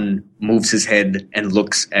Troughton moves his head and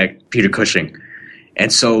looks at Peter Cushing.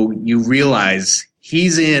 And so you realize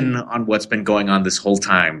he's in on what's been going on this whole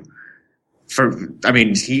time.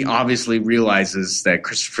 He obviously realizes that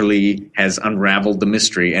Christopher Lee has unraveled the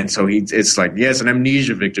mystery, and so it's like, yes, an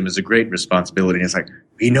amnesia victim is a great responsibility. And it's like,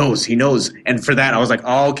 he knows. And for that, I was like,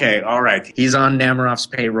 oh, okay, all right. He's on Namaroff's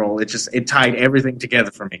payroll. It tied everything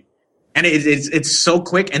together for me. And it's so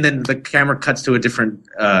quick, and then the camera cuts to a different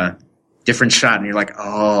shot, and you're like,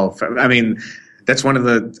 oh, that's one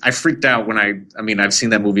of I freaked out when I've seen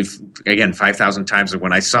that movie, again, 5,000 times. And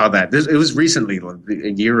when I saw that, it was recently, a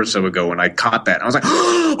year or so ago, when I caught that. I was like,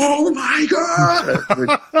 oh my God!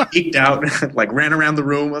 Geeked out, ran around the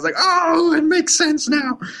room. I was like, oh, it makes sense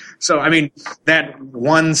now. So, that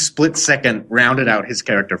one split second rounded out his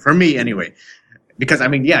character, for me anyway. Because, for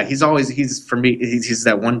me, he's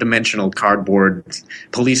that one-dimensional cardboard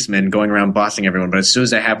policeman going around bossing everyone. But as soon as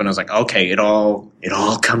that happened, I was like, okay, it all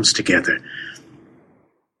comes together.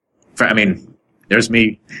 There's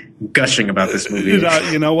me gushing about this movie.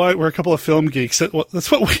 You know what? We're a couple of film geeks.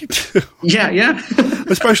 That's what we do. Yeah.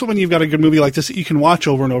 Especially when you've got a good movie like this that you can watch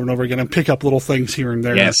over and over and over again and pick up little things here and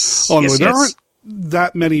there. Yes. There aren't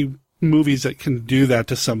that many movies that can do that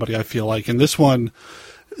to somebody, I feel like. And this one,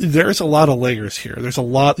 there's a lot of layers here. There's a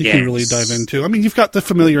lot you can really dive into. You've got the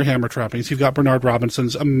familiar Hammer trappings. You've got Bernard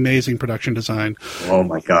Robinson's amazing production design. Oh,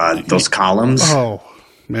 my God. Those columns. Oh,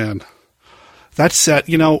 man. That set,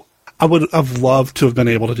 I would have loved to have been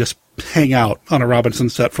able to just hang out on a Robinson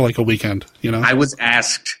set for a weekend, I was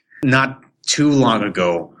asked not too long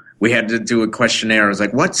ago, we had to do a questionnaire. I was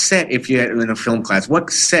like, what set, if you had in a film class, what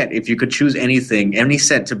set, if you could choose anything, any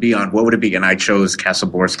set to be on, what would it be? And I chose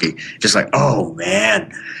Castleborski. Just oh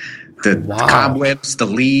man, the cobwebs, the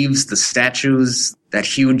leaves, the statues, that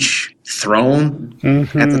huge throne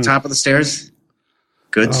at the top of the stairs.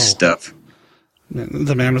 Good stuff.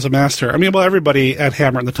 The man was a master. Everybody at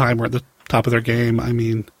Hammer at the time were at the top of their game.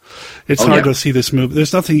 It's hard to see this movie.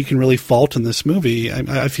 There's nothing you can really fault in this movie.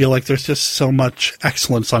 I feel like there's just so much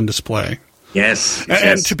excellence on display. Yes.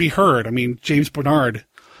 And to be heard. James Bernard,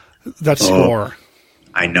 that score.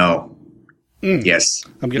 I know. Yes.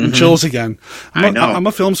 I'm getting chills again. I know. I'm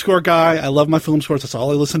a film score guy. I love my film scores. That's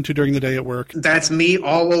all I listen to during the day at work. That's me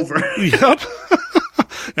all over. Yep.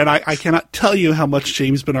 And I cannot tell you how much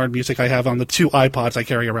James Bernard music I have on the 2 iPods I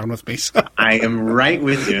carry around with me. So. I am right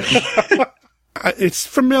with you. It's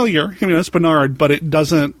familiar. It's Bernard, but it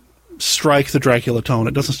doesn't strike the Dracula tone.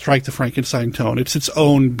 It doesn't strike the Frankenstein tone. It's its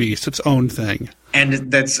own beast, its own thing.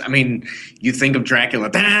 And that's, I mean, you think of Dracula,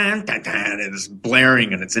 and it's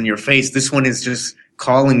blaring and it's in your face. This one is just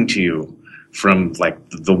calling to you from, like,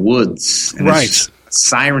 the woods. And right. It's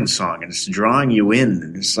siren song, and it's drawing you in.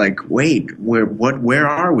 And it's like, wait, where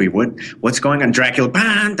are we? What's going on? Dracula,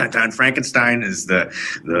 Frankenstein is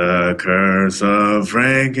the curse of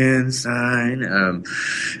Frankenstein.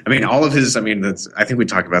 I mean, all of his, I mean, I think we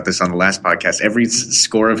talked about this on the last podcast. Every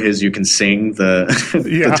score of his, you can sing the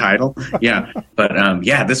the title. Yeah. But,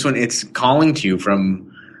 this one, it's calling to you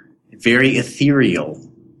from very ethereal,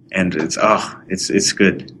 and it's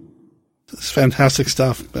good. It's fantastic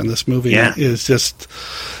stuff, and this movie is just,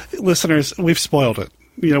 listeners, we've spoiled it.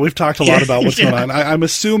 You know, we've talked a lot about what's going on. I'm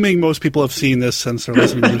assuming most people have seen this since they're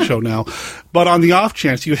listening to the show now. But on the off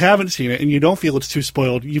chance you haven't seen it and you don't feel it's too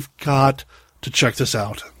spoiled, you've got to check this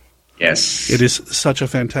out. Yes. It is such a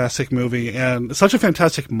fantastic movie and such a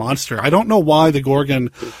fantastic monster. I don't know why the Gorgon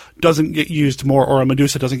doesn't get used more, or a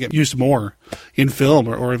Medusa doesn't get used more in film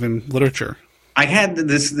or even literature. I had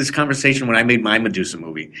this conversation when I made my Medusa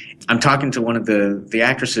movie. I'm talking to one of the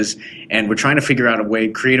actresses, and we're trying to figure out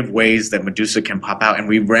creative ways that Medusa can pop out. And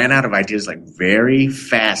we ran out of ideas like very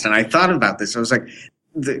fast. And I thought about this. I was like,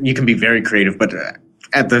 you can be very creative, but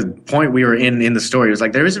at the point we were in the story, it was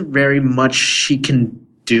like there isn't very much she can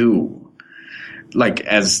do. Like,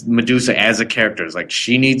 as Medusa, as a character, it's like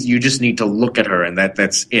you just need to look at her, and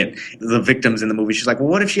that's it. The victims in the movie, she's like, well,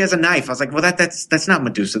 what if she has a knife? I was like, well, that's not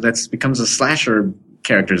Medusa. That becomes a slasher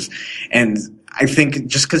characters. And I think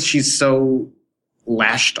just because she's so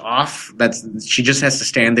lashed off, she just has to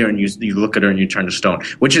stand there, and you look at her and you turn to stone,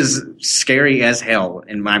 which is scary as hell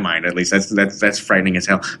in my mind. At least that's frightening as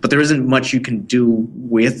hell. But there isn't much you can do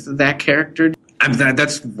with that character.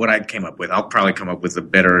 That's what I came up with. I'll probably come up with a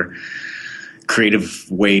better creative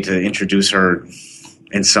way to introduce her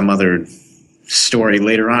in some other story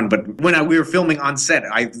later on. But when we were filming on set,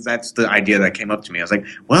 that's the idea that came up to me. I was like,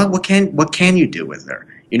 well, what can you do with her?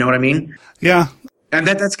 You know what I mean? Yeah. And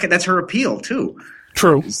that's her appeal too.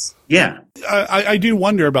 True. Yeah. I do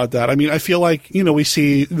wonder about that. I mean, I feel like, we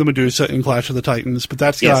see the Medusa in Clash of the Titans, but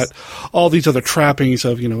that's got all these other trappings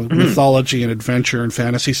of, mythology and adventure and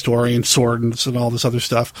fantasy story and swords and all this other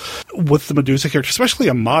stuff. With the Medusa character, especially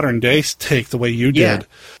a modern day take the way you did,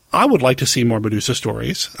 I would like to see more Medusa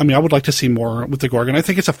stories. I mean, I would like to see more with the Gorgon. I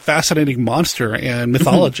think it's a fascinating monster and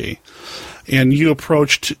mythology. And you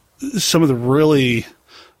approached some of the really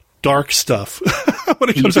dark stuff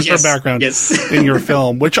when it comes to her background in your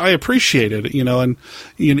film, which I appreciated, and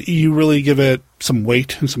you really give it some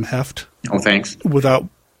weight and some heft. Oh, thanks. That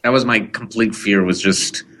was my complete fear, was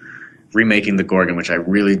just remaking the Gorgon, which I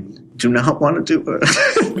really do not want to do.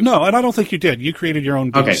 No, and I don't think you did. You created your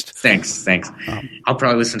own beast. Okay, thanks. I'll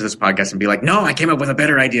probably listen to this podcast and be like, no, I came up with a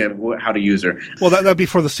better idea of how to use her. Well, that'd be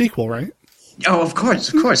for the sequel, right? Oh, of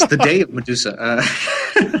course. The Day of Medusa.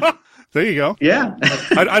 There you go. Yeah.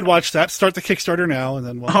 I'd watch that. Start the Kickstarter now, and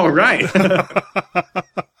then we'll... All right.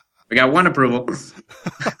 We got one approval.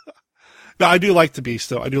 No, I do like the Beast,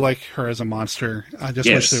 though. I do like her as a monster. I just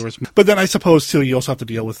wish there was... But then I suppose, too, you also have to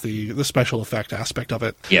deal with the special effect aspect of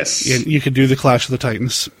it. Yes. And you could do the Clash of the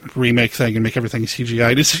Titans remake thing and make everything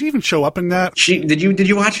CGI. Did she even show up in that? Did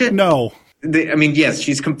you watch it? No. Yes,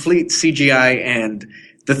 she's complete CGI, and...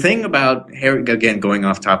 The thing about Harry, again, going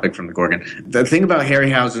off topic from the Gorgon, the thing about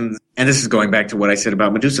Harryhausen, and this is going back to what I said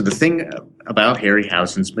about Medusa, the thing about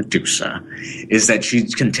Harryhausen's Medusa is that she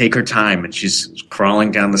can take her time, and she's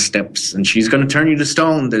crawling down the steps, and she's going to turn you to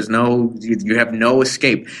stone. You have no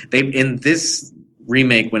escape. In this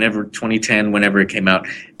remake, 2010, whenever it came out,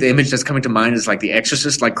 the image that's coming to mind is like The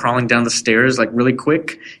Exorcist, like crawling down the stairs, like really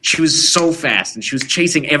quick. She was so fast, and she was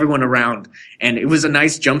chasing everyone around, and it was a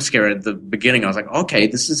nice jump scare at the beginning. I was like, okay,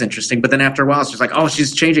 this is interesting. But then after a while, it's just like, oh,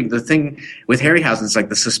 she's changing. The thing with Harryhausen is like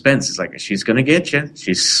the suspense. It's like, she's going to get you.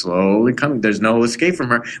 She's slowly coming. There's no escape from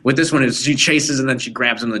her. With this one, she chases, and then she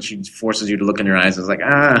grabs him, and she forces you to look in her eyes. I was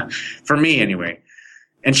like, for me anyway.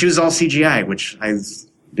 And she was all CGI, which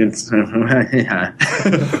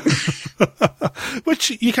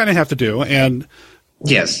which you kind of have to do. And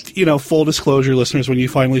yes, full disclosure, listeners, when you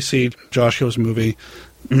finally see Joshua's movie,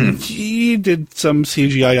 he did some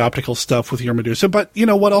CGI optical stuff with your Medusa, but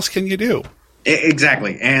what else can you do?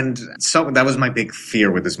 Exactly. And so that was my big fear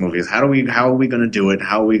with this movie, is how are we going to do it?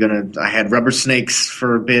 I had rubber snakes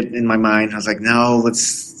for a bit in my mind. I was like, no,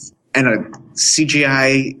 and a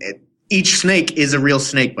CGI. Each snake is a real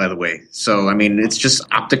snake, by the way. So, I mean, it's just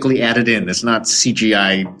optically added in. It's not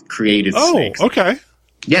CGI created snakes. Oh, okay.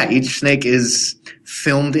 Yeah, each snake is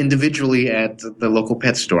filmed individually at the local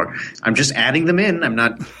pet store. I'm just adding them in. I'm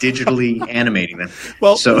not digitally animating them.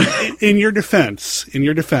 Well, so in your defense,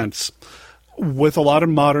 with a lot of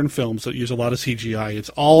modern films that use a lot of CGI, it's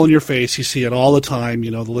all in your face. You see it all the time.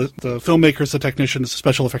 You know, the filmmakers, the technicians, the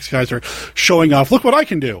special effects guys are showing off, look what I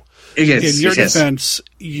can do. Yes, in your defense,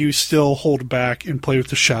 you still hold back and play with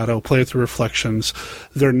the shadow, play with the reflections.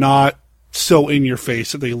 They're not so in your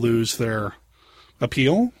face that they lose their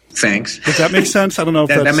appeal. Thanks. Does that make sense? I don't know if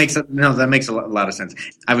that makes a lot of sense.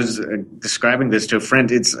 I was describing this to a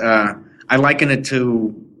friend. It's I liken it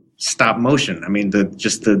to stop motion. I mean,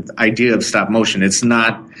 the idea of stop motion. It's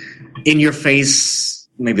not in your face.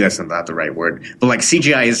 Maybe that's not the right word, but like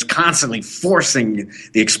CGI is constantly forcing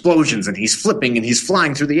the explosions, and he's flipping and he's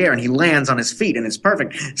flying through the air and he lands on his feet and it's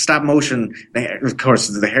perfect. Stop motion, of course,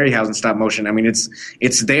 the Harryhausen stop motion. I mean,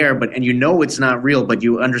 it's there, and you know it's not real, but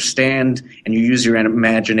you understand and you use your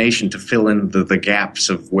imagination to fill in the gaps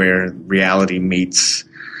of where reality meets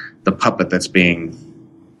the puppet that's being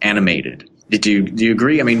animated. Do you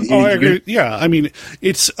agree? I mean, I agree. Yeah, I mean,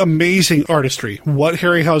 it's amazing artistry. What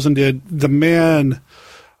Harryhausen did, the man.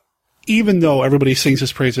 Even though everybody sings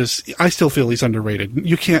his praises, I still feel he's underrated.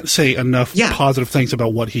 You can't say enough positive things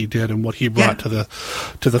about what he did and what he brought to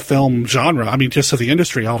the film genre. I mean, just to the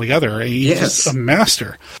industry altogether. He's just a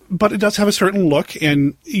master. But it does have a certain look,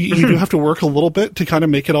 and you do have to work a little bit to kind of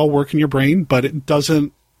make it all work in your brain, but it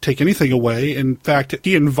doesn't take anything away. In fact,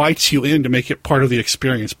 he invites you in to make it part of the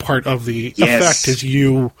experience, part of the effect is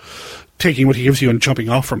you taking what he gives you and jumping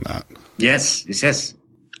off from that. Yes.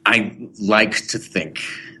 I like to think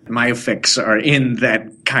my effects are in that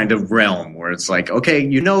kind of realm where it's like,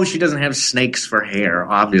 okay, she doesn't have snakes for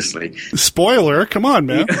hair, obviously. Spoiler, come on,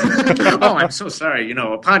 man. Oh, I'm so sorry. A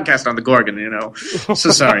podcast on the Gorgon, So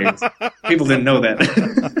sorry. People didn't know that.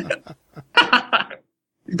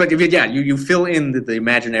 But you fill in the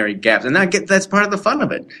imaginary gaps, and that's part of the fun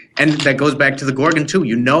of it. And that goes back to the Gorgon, too.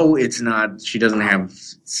 It's not, she doesn't have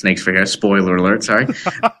snakes for hair. Spoiler alert, sorry.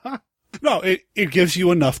 No, it gives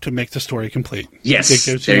you enough to make the story complete. Yes, it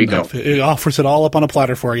gives there you enough. go. It offers it all up on a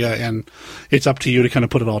platter for you, and it's up to you to kind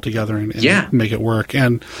of put it all together and make it work.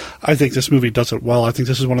 And I think this movie does it well. I think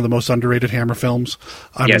this is one of the most underrated Hammer films.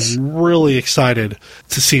 I'm really excited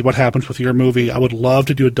to see what happens with your movie. I would love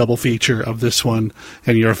to do a double feature of this one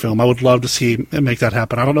and your film. I would love to see and make that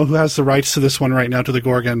happen. I don't know who has the rights to this one right now, to the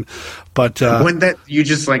Gorgon, but when that you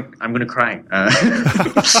just like, I'm going to cry.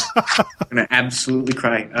 I'm going to absolutely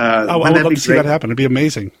cry. I would love to see that happen. It'd be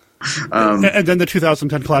amazing. And then the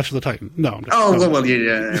 2010 Clash of the Titan. No.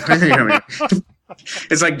 Yeah.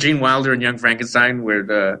 It's like Gene Wilder and Young Frankenstein,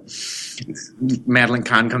 where Madeline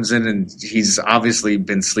Kahn comes in and he's obviously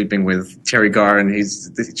been sleeping with Terry Garr, and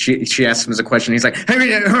she asks him as a question. He's like,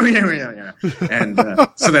 and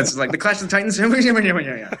so that's like the Clash of the Titans.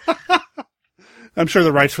 I'm sure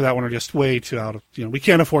the rights for that one are just way too out of, we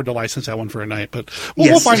can't afford to license that one for a night, but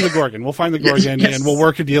we'll find the Gorgon. We'll find the Gorgon and we'll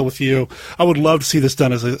work a deal with you. I would love to see this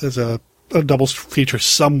done as a double feature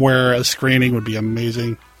somewhere. A screening would be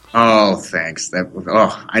amazing. Oh, thanks. That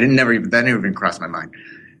never even crossed my mind.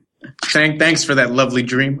 Thanks for that lovely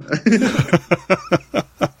dream.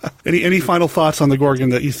 Any final thoughts on the Gorgon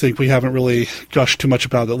that you think we haven't really gushed too much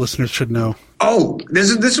about that listeners should know? Oh,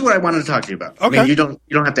 this is what I wanted to talk to you about. Okay. I mean, you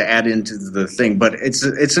don't have to add into the thing, but it's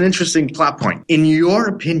an interesting plot point. In your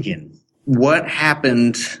opinion, what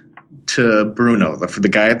happened to Bruno, the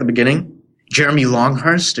guy at the beginning? Jeremy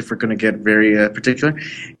Longhurst, if we're going to get very particular.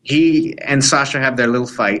 He and Sasha have their little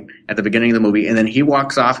fight at the beginning of the movie, and then he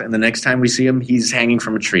walks off, and the next time we see him, he's hanging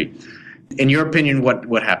from a tree. In your opinion,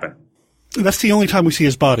 what happened? That's the only time we see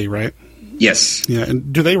his body, right? Yes. Yeah,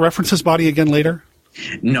 and do they reference his body again later?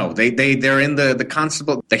 No, they're in the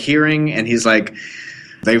constable, the hearing, and he's like,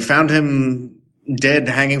 they found him dead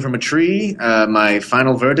hanging from a tree. My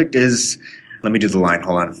final verdict is... Let me do the line.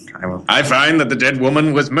 Hold on. I find that the dead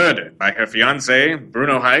woman was murdered by her fiancé,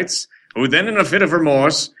 Bruno Heights, who then, in a fit of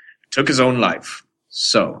remorse, took his own life.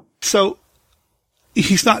 So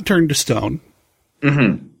he's not turned to stone.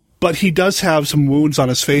 Mm-hmm. But he does have some wounds on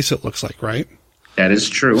his face, it looks like, right? That is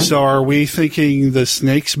true. So are we thinking the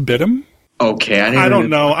snakes bit him? Okay. I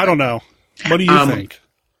don't know. What do you think?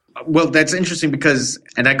 Well, that's interesting because,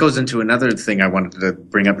 and that goes into another thing I wanted to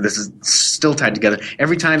bring up. This is still tied together.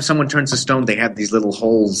 Every time someone turns to stone, they have these little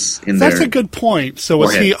holes in That's a good point. So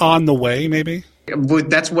was he on the way, maybe?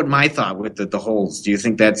 That's what my thought with the holes. Do you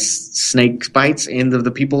think that's snake bites in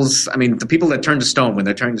the people's... I mean, the people that turn to stone, when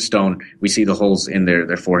they're turning to stone, we see the holes in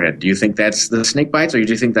their forehead. Do you think that's the snake bites, or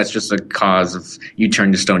do you think that's just a cause of you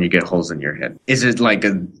turn to stone, you get holes in your head? Is it like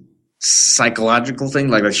a psychological thing,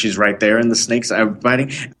 like she's right there and the snakes are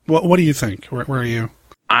biting. What do you think? Where are you?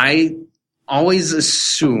 I always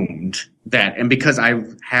assumed that, and because I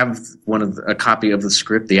have a copy of the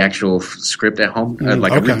script, the actual script at home, a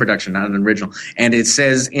reproduction, not an original, and it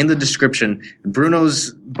says in the description,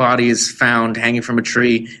 Bruno's body is found hanging from a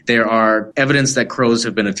tree. There are evidence that crows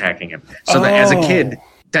have been attacking him. So that as a kid,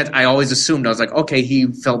 that I always assumed, I was like, okay, he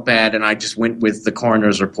felt bad, and I just went with the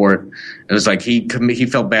coroner's report. It was like he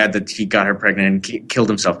felt bad that he got her pregnant and killed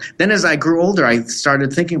himself. Then as I grew older, I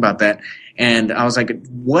started thinking about that, and I was like,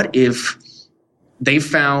 what if they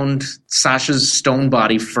found Sasha's stone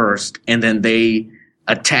body first, and then they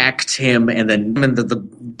attacked him, and then the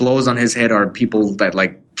blows on his head are people that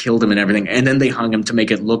like killed him and everything, and then they hung him to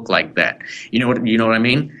make it look like that. You know what I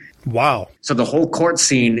mean? Wow. So the whole court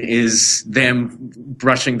scene is them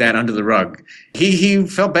brushing that under the rug. He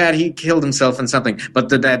felt bad. He killed himself and something. But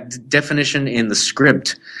that definition in the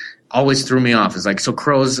script always threw me off. It's like, so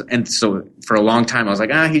crows, and so for a long time I was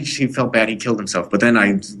like, he felt bad. He killed himself. But then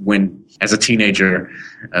I went as a teenager,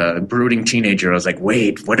 brooding teenager. I was like,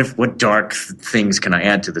 wait, what dark things can I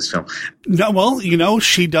add to this film? No, well,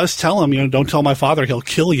 she does tell him, don't tell my father, he'll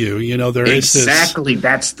kill you. There is this. Exactly.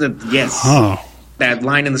 That's yes. Oh. That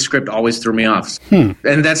line in the script always threw me off. And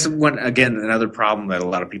that's another problem that a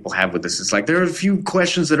lot of people have with this. It's like, there are a few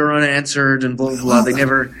questions that are unanswered and blah, blah, blah. They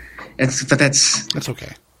never, but that's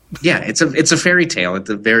okay. Yeah. It's a fairy tale at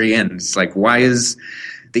the very end. It's like, why is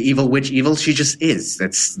the evil witch evil? She just is.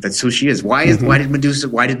 That's who she is. Why did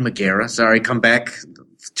Megara come back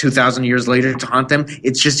 2,000 years later to haunt them?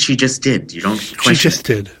 It's just, she just did. You don't question She just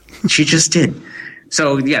did. She just did.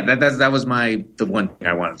 So yeah, that was the one thing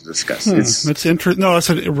I wanted to discuss. That's interesting. No, that's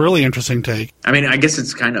a really interesting take. I mean, I guess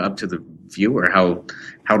it's kind of up to the viewer how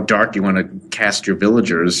dark you want to cast your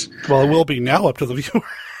villagers. Well, it will be now up to the viewer.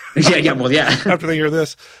 yeah. After they hear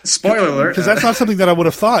this. Spoiler alert. Because that's not something that I would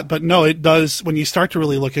have thought, but no, it does, when you start to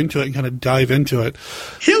really look into it and kind of dive into it.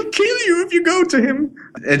 He'll kill you if you go to him.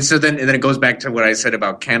 And so then it goes back to what I said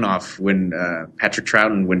about Kanoff, when Patrick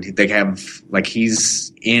Troughton, when they have, like,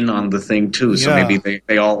 he's in on the thing too, so maybe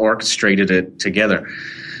they all orchestrated it together.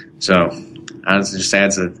 So it just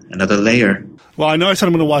adds another layer. Well, I know I said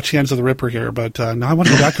I'm going to watch Hands of the Ripper here, but now I want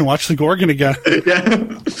to go back and watch The Gorgon again.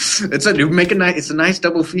 It's a nice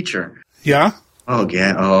double feature. Yeah? Oh,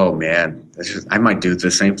 yeah. Oh, man. I might do the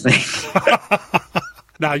same thing.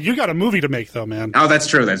 Now, you got a movie to make, though, man. Oh, that's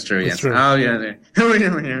true. Yes. True. Oh, yeah.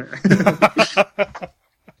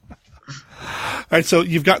 All right, so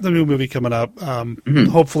you've got the new movie coming up.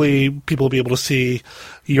 Hopefully people will be able to see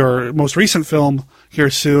your most recent film here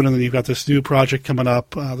soon, and then you've got this new project coming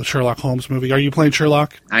up, the Sherlock Holmes movie. Are you playing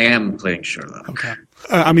Sherlock? I am playing Sherlock. Okay.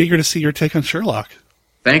 I'm eager to see your take on Sherlock.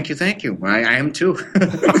 Thank you. I am too.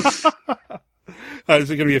 Is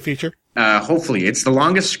it going to be a feature? Hopefully. It's the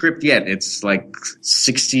longest script yet. It's like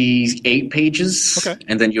 68 pages. Okay.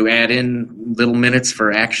 And then you add in little minutes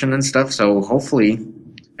for action and stuff, so hopefully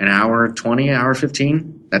an hour 20, hour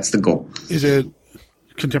 15. That's the goal. Is it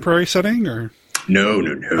contemporary setting or? No.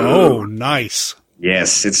 Oh, nice.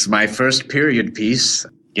 Yes, it's my first period piece.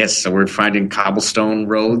 Yes, so we're finding cobblestone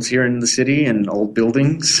roads here in the city and old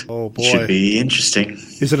buildings. Oh, boy. Should be interesting.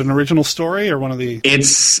 Is it an original story or one of the...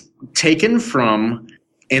 It's taken from,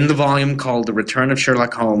 in the volume called The Return of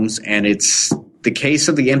Sherlock Holmes, and it's the case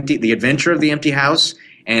of the Adventure of the Empty House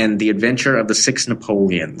and The Adventure of the Six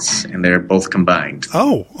Napoleons, and they're both combined.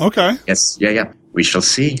 Oh, okay. Yes, yeah. We shall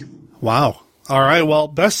see. Wow. All right. Well,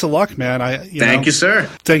 best of luck, man. Thank you, sir.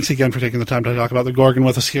 Thanks again for taking the time to talk about The Gorgon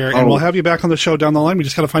with us here. And we'll have you back on the show down the line. We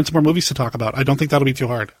just got to find some more movies to talk about. I don't think that'll be too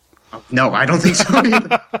hard. No, I don't think so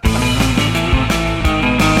either.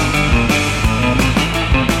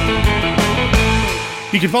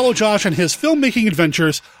 You can follow Josh and his filmmaking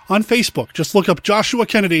adventures on Facebook. Just look up Joshua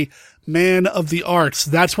Kennedy, Man of the Arts.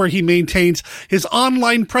 That's where he maintains his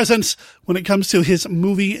online presence when it comes to his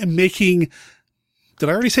movie making. Did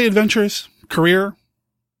I already say adventures? Career?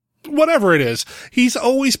 Whatever it is. He's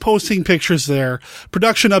always posting pictures there,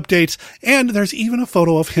 production updates, and there's even a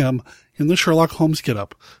photo of him in the Sherlock Holmes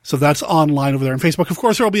getup. So that's online over there on Facebook. Of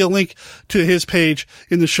course, there will be a link to his page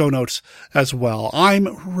in the show notes as well.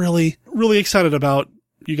 I'm really, really excited about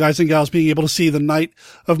you guys and gals being able to see The Night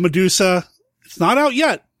of Medusa. It's not out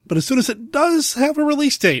yet, but as soon as it does have a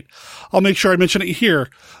release date, I'll make sure I mention it here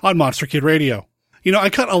on Monster Kid Radio. I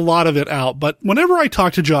cut a lot of it out, but whenever I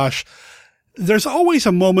talk to Josh, there's always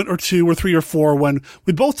a moment or two or three or four when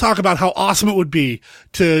we both talk about how awesome it would be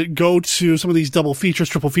to go to some of these double features,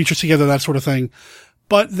 triple features together, that sort of thing.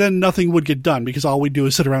 But then nothing would get done because all we do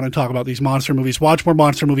is sit around and talk about these monster movies, watch more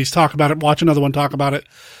monster movies, talk about it, watch another one, talk about it.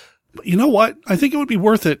 But you know what? I think it would be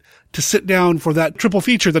worth it to sit down for that triple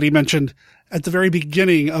feature that he mentioned at the very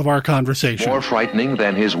beginning of our conversation. More frightening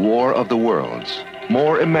than his War of the Worlds.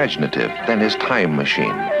 More imaginative than his Time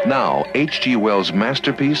Machine. Now, H.G. Wells'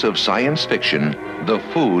 masterpiece of science fiction, The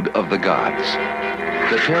Food of the Gods.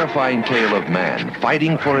 The terrifying tale of man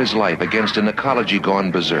fighting for his life against an ecology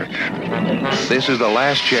gone berserk. This is the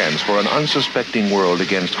last chance for an unsuspecting world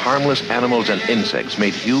against harmless animals and insects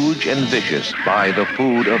made huge and vicious by the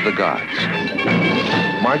food of the gods.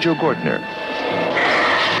 Marjo Gortner.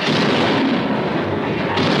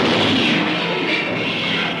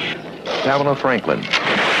 Pamela Franklin.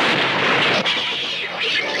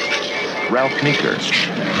 Ralph Meeker.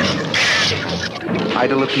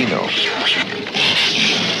 Ida Lupino.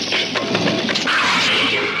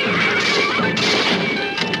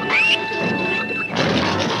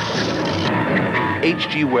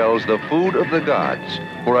 H.G. Wells' The Food of the Gods,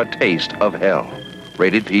 for a taste of hell.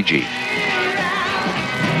 Rated PG.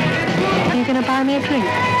 Are you going to buy me a drink?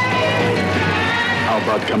 How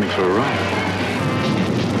about coming for a ride?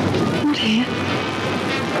 Not here.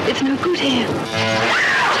 It's no good here.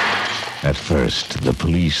 At first, the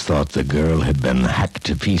police thought the girl had been hacked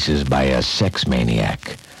to pieces by a sex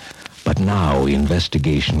maniac. But now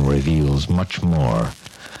investigation reveals much more.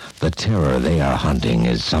 The terror they are hunting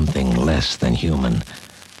is something less than human,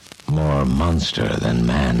 more monster than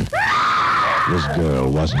man. This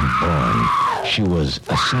girl wasn't born. She was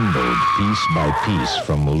assembled piece by piece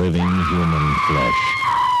from living human flesh.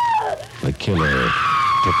 The killer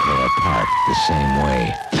took her apart the same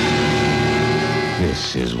way.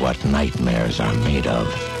 This is what nightmares are made of.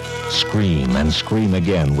 Scream and Scream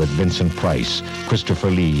Again with Vincent Price, Christopher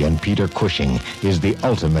Lee, and Peter Cushing is the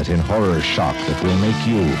ultimate in horror shock that will make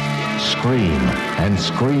you scream and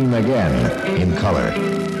scream again in color.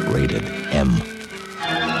 Rated M.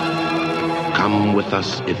 Come with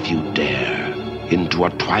us if you dare into a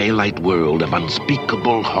twilight world of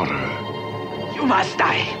unspeakable horror. You must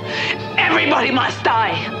die. Everybody must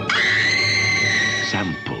die.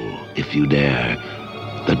 Sample, if you dare,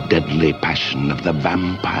 the deadly passion of the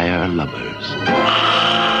vampire lovers.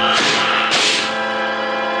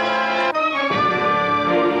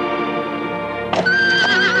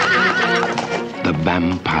 The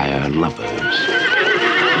vampire lovers.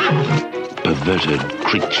 Perverted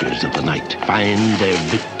creatures of the night find their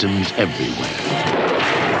victims everywhere.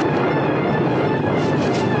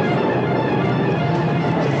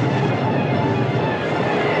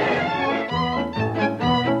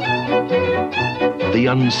 The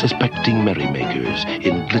unsuspecting merrymakers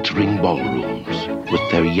in glittering ballrooms with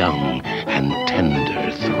their young and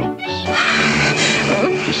tender throats.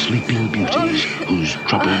 The sleeping beauties whose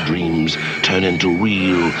troubled dreams turn into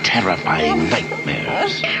real, terrifying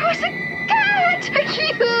nightmares. It was a cat! A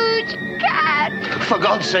huge cat! For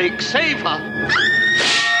God's sake, save her!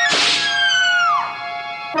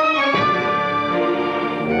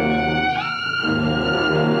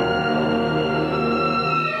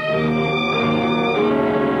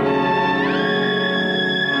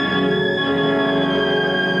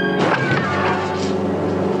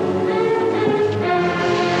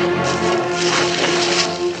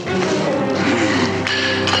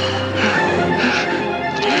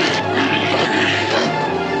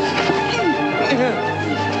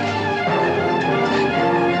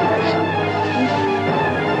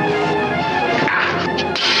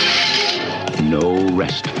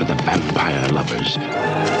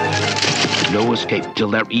 No escape till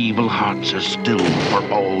their evil hearts are stilled for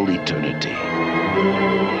all eternity.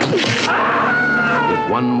 If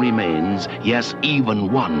one remains, yes,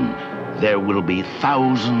 even one, there will be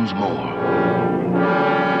thousands more.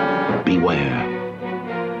 Beware.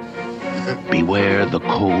 Beware the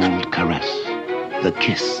cold caress, the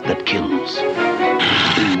kiss that kills.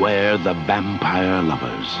 Beware the vampire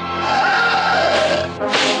lovers.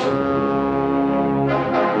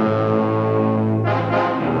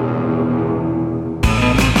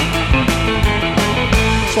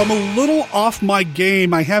 So I'm a little off my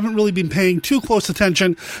game. I haven't really been paying too close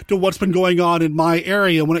attention to what's been going on in my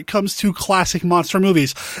area when it comes to classic monster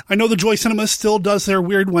movies. I know the Joy Cinema still does their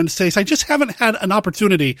Weird Wednesdays. I just haven't had an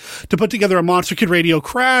opportunity to put together a Monster Kid Radio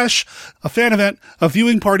crash, a fan event, a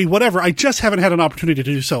viewing party, whatever. I just haven't had an opportunity to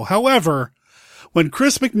do so. However, when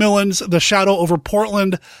Chris McMillan's The Shadow over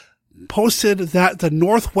Portland posted that the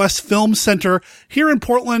Northwest Film Center here in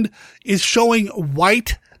Portland is showing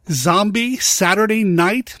White Zombie Saturday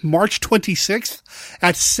night, March 26th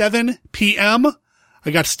at 7 p.m.,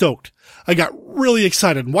 I got stoked. I got really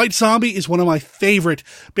excited. White Zombie is one of my favorite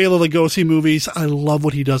Bela Lugosi movies. I love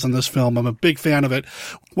what he does in this film. I'm a big fan of it.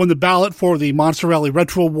 When the ballot for the Monster Rally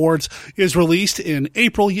Retro Awards is released in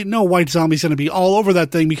April, you know White Zombie's going to be all over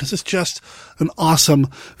that thing because it's just an awesome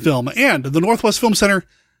film. And the Northwest Film Center,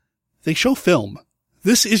 they show film.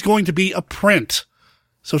 This is going to be a print.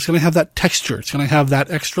 So it's going to have that texture. It's going to have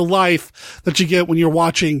that extra life that you get when you're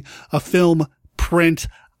watching a film print.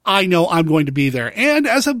 I know I'm going to be there. And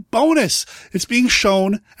as a bonus, it's being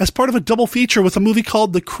shown as part of a double feature with a movie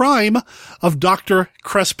called The Crime of Dr.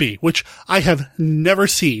 Crespi, which I have never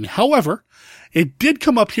seen. However, it did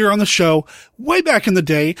come up here on the show way back in the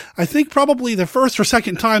day. I think probably the first or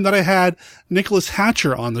second time that I had Nicholas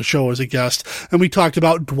Hatcher on the show as a guest, and we talked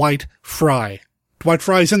about Dwight Frye. Dwight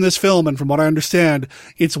Frye's in this film, and from what I understand,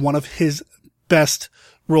 it's one of his best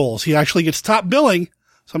roles. He actually gets top billing,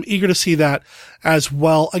 so I'm eager to see that as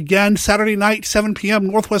well. Again, Saturday night, 7 p.m.,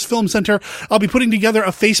 Northwest Film Center. I'll be putting together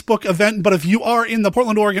a Facebook event, but if you are in the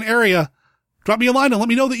Portland, Oregon area, drop me a line and let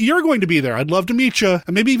me know that you're going to be there. I'd love to meet you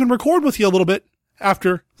and maybe even record with you a little bit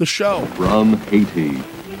after the show. From Haiti,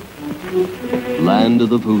 land of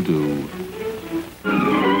the voodoo,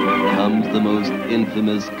 comes the most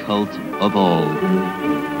infamous cult of all.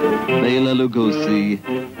 Bela Lugosi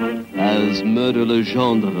as Murder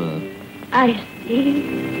Legendre. I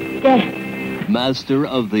see death. Master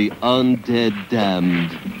of the undead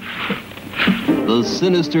damned. The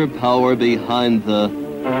sinister power behind the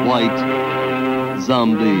White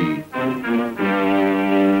Zombie.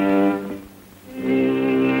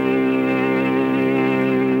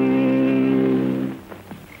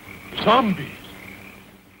 Zombies?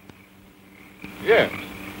 Yes,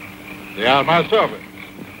 they are my servants.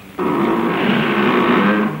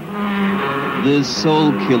 This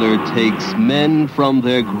soul killer takes men from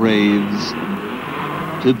their graves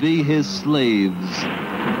to be his slaves.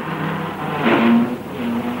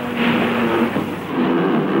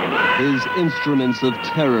 His instruments of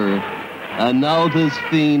terror, and now this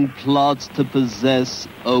fiend plots to possess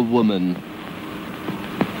a woman.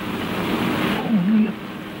 Only a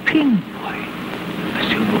pinpoint, a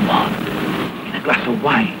silver wand, in a glass of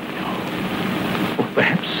wine, or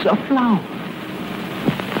perhaps a flower.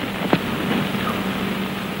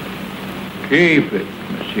 Keep it,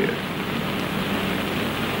 monsieur.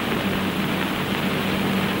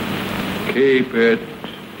 Keep it.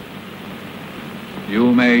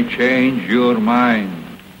 You may change your mind.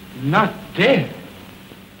 Not dead?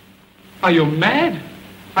 Are you mad?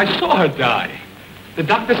 I saw her die. The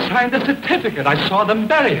doctor signed the certificate. I saw them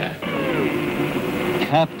bury her.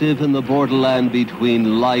 Captive in the borderland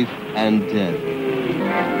between life and death.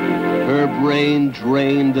 Her brain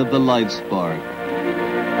drained of the life spark.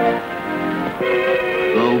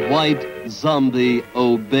 The White Zombie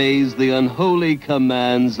obeys the unholy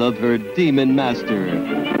commands of her demon master.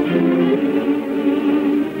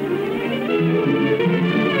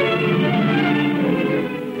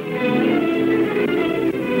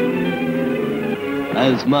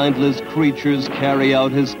 As mindless creatures carry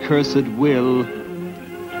out his cursed will,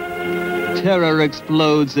 terror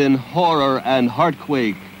explodes in horror and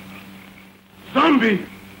heartquake. Zombie!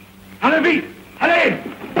 Allez, allez!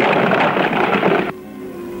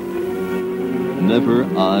 Never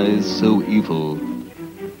eyes so evil,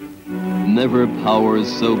 never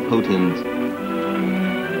powers so potent,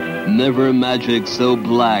 never magic so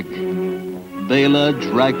black. Bela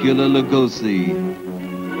Dracula Lugosi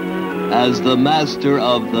as the master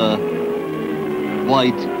of the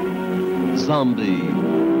White Zombie.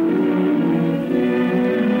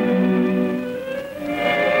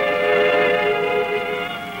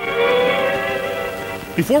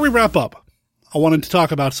 Before we wrap up, I wanted to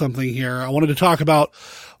talk about something here. I wanted to talk about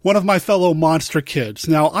one of my fellow monster kids.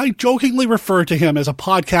 Now, I jokingly refer to him as a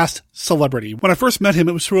podcast celebrity. When I first met him,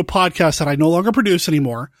 it was through a podcast that I no longer produce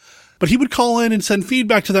anymore, but he would call in and send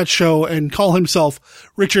feedback to that show and call himself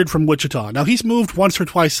Richard from Wichita. Now, he's moved once or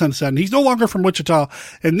twice since then. He's no longer from Wichita,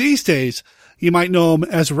 and these days, you might know him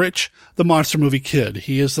as Rich, the Monster Movie Kid.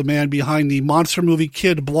 He is the man behind the Monster Movie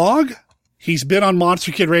Kid blog. He's been on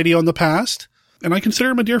Monster Kid Radio in the past, and I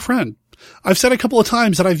consider him a dear friend. I've said a couple of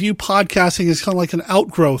times that I view podcasting as kind of like an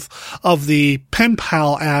outgrowth of the pen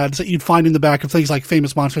pal ads that you'd find in the back of things like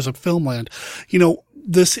Famous Monsters of Filmland. You know,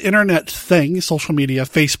 this internet thing, social media,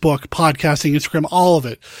 Facebook, podcasting, Instagram, all of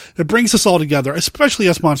it, it brings us all together, especially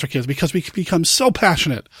us monster kids, because we become so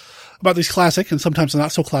passionate about these classic and sometimes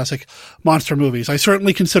not so classic monster movies. I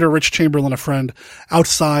certainly consider Rich Chamberlain a friend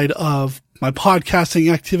outside of my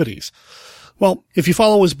podcasting activities. Well, if you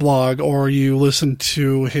follow his blog or you listen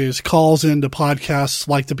to his calls into podcasts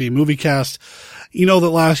like the B-Movie Cast, you know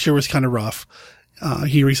that last year was kind of rough.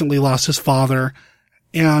 He recently lost his father,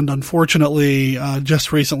 and unfortunately,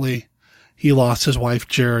 just recently, he lost his wife,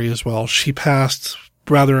 Jerry, as well. She passed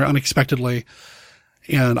rather unexpectedly.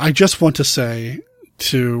 And I just want to say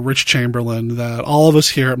to Rich Chamberlain that all of us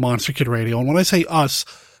here at Monster Kid Radio, and when I say us,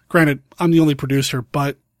 granted, I'm the only producer,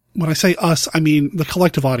 but when I say us, I mean the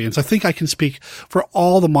collective audience. I think I can speak for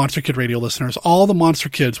all the Monster Kid Radio listeners, all the Monster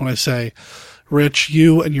Kids, when I say, Rich,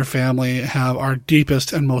 you and your family have our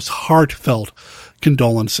deepest and most heartfelt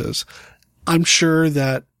condolences. I'm sure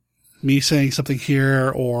that me saying something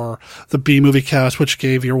here, or the B-Movie Cast, which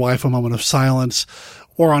gave your wife a moment of silence,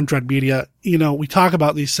 or on Dread Media, we talk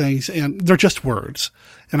about these things and they're just words.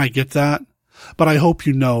 And I get that. But I hope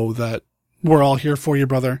you know that we're all here for you,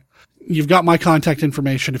 brother. You've got my contact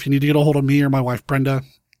information. If you need to get a hold of me or my wife, Brenda,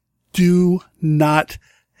 do not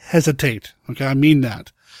hesitate. Okay. I mean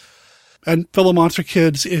that. And fellow Monster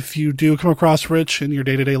Kids, if you do come across Rich in your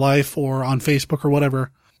day-to-day life or on Facebook or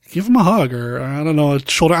whatever, give him a hug, or I don't know, a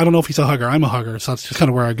shoulder. I don't know if he's a hugger. I'm a hugger. So that's just kind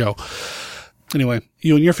of where I go. Anyway,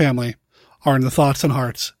 you and your family are in the thoughts and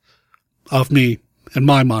hearts of me and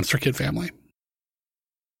my Monster Kid family.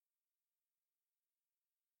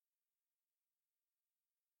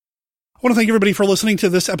 I want to thank everybody for listening to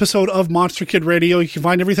this episode of Monster Kid Radio. You can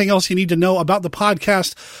find everything else you need to know about the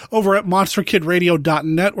podcast over at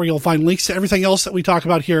monsterkidradio.net, where you'll find links to everything else that we talk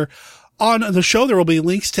about here on the show. There will be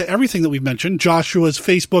links to everything that we've mentioned. Joshua's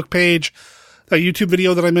Facebook page, that YouTube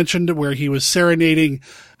video that I mentioned where he was serenading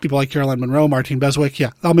people like Caroline Monroe, Martine Beswick.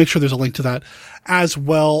 Yeah, I'll make sure there's a link to that as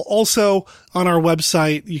well. Also, on our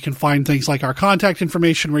website, you can find things like our contact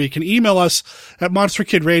information, where you can email us at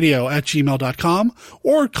monsterkidradio@gmail.com,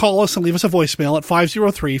 or call us and leave us a voicemail at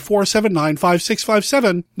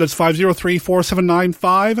 503-479-5657. That's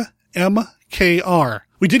 503-479-5MKR.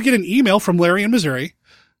 We did get an email from Larry in Missouri.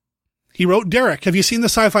 He wrote, Derek, have you seen the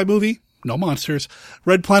sci-fi movie? No monsters.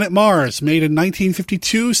 Red Planet Mars, made in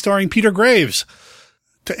 1952, starring Peter Graves.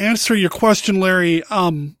 To answer your question, Larry,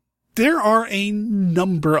 there are a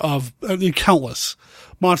number of, countless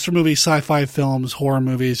monster movies, sci-fi films, horror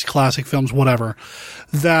movies, classic films, whatever,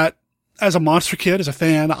 that as a monster kid, as a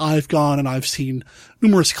fan, I've gone and I've seen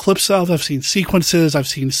numerous clips of. I've seen sequences. I've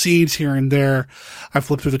seen scenes here and there. I've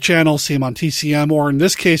flipped through the channels, see them on TCM, or in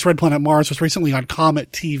this case, Red Planet Mars was recently on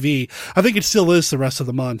Comet TV. I think it still is the rest of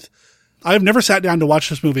the month. I've never sat down to watch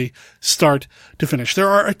this movie start to finish. There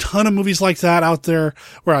are a ton of movies like that out there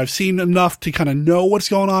where I've seen enough to kind of know what's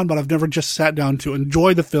going on, but I've never just sat down to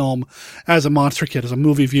enjoy the film as a monster kid, as a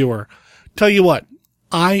movie viewer. Tell you what,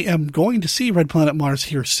 I am going to see Red Planet Mars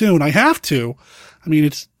here soon. I have to. I mean,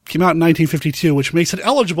 it came out in 1952, which makes it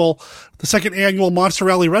eligible for the second annual Monster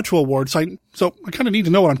Rally Retro Awards. So I kind of need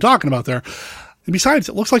to know what I'm talking about there. And besides,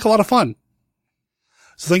 it looks like a lot of fun.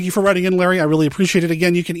 So thank you for writing in, Larry. I really appreciate it.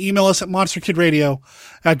 Again, you can email us at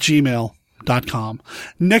monsterkidradio@gmail.com.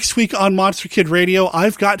 Next week on Monster Kid Radio,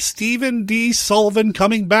 I've got Stephen D. Sullivan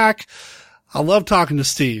coming back. I love talking to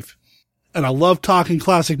Steve. And I love talking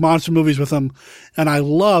classic monster movies with him. And I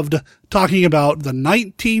loved talking about the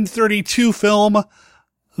 1932 film,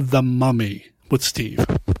 The Mummy, with Steve.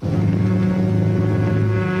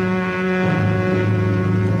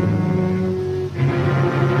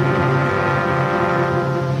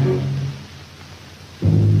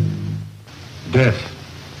 Death,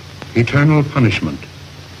 eternal punishment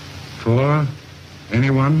for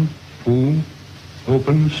anyone who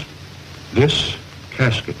opens this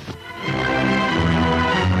casket.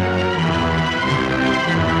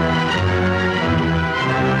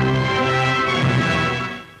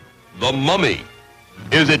 The Mummy.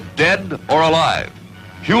 Is it dead or alive?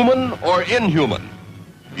 Human or inhuman?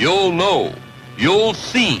 You'll know. You'll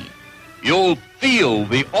see. You'll feel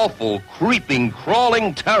the awful, creeping,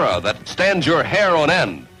 crawling terror that stands your hair on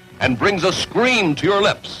end and brings a scream to your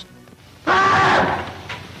lips.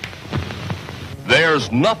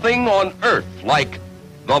 There's nothing on earth like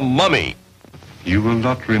The Mummy. You will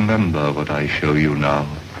not remember what I show you now,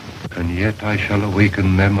 and yet I shall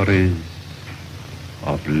awaken memories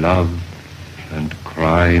of love and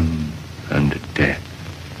crime and death.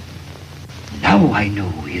 Now I know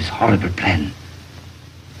his horrible plan.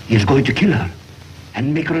 He is going to kill her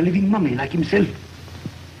and make her a living mummy like himself.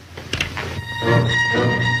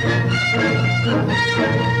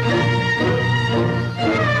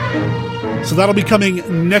 So that'll be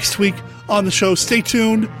coming next week on the show. Stay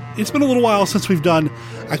tuned. It's been a little while since we've done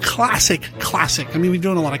a classic. I mean, we've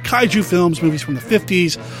done a lot of kaiju films, movies from the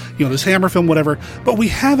 50s, this Hammer film, whatever, but we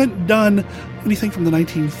haven't done anything from the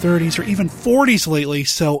 1930s or even 40s lately,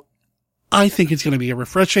 so I think it's going to be a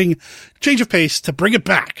refreshing change of pace to bring it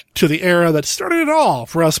back to the era that started it all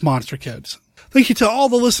for us monster kids. Thank you to all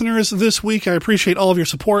the listeners this week. I appreciate all of your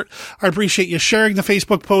support. I appreciate you sharing the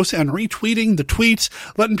Facebook posts and retweeting the tweets,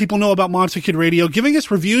 letting people know about Monster Kid Radio, giving us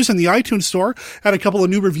reviews in the iTunes store. Had a couple of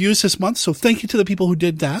new reviews this month, so thank you to the people who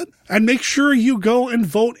did that. And make sure you go and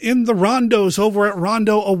vote in the Rondos over at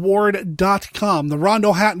rondoaward.com. The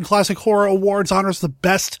Rondo Hatton Classic Horror Awards honors the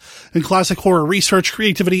best in classic horror research,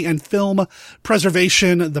 creativity, and film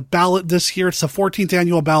preservation. The ballot this year, it's the 14th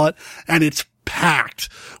annual ballot, and it's packed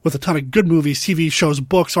with a ton of good movies, TV shows,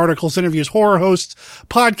 books, articles, interviews, horror hosts,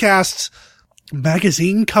 podcasts,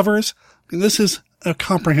 magazine covers. And this is a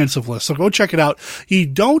comprehensive list, so go check it out. You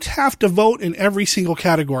don't have to vote in every single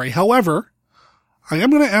category. However, I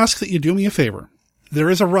am going to ask that you do me a favor. There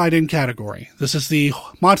is a write-in category. This is the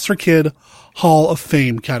Monster Kid Hall of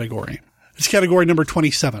Fame category. It's category number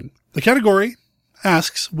 27. The category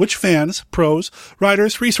asks which fans, pros,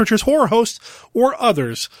 writers, researchers, horror hosts, or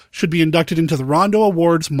others should be inducted into the Rondo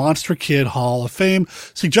Awards Monster Kid Hall of Fame.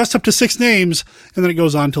 Suggests up to 6 names, and then it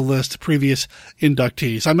goes on to list previous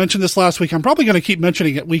inductees. I mentioned this last week. I'm probably going to keep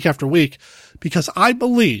mentioning it week after week because I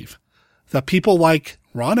believe that people like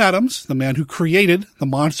Ron Adams, the man who created the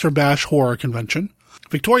Monster Bash Horror Convention,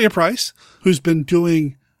 Victoria Price, who's been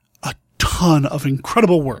doing a ton of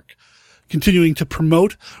incredible work, continuing to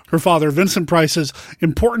promote her father, Vincent Price's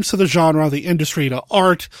importance to the genre, the industry, to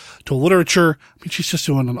art, to literature. I mean, she's just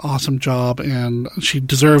doing an awesome job, and she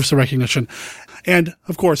deserves the recognition. And,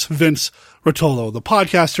 of course, Vince Rotolo, the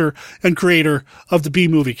podcaster and creator of the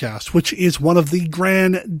B-Movie Cast, which is one of the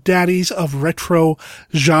granddaddies of retro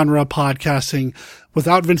genre podcasting.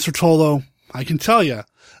 Without Vince Rotolo, I can tell you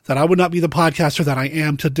that I would not be the podcaster that I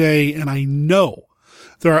am today, and I know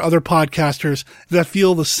there are other podcasters that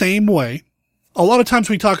feel the same way. A lot of times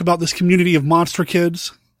we talk about this community of monster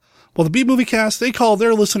kids. Well, the B-Movie Cast, they call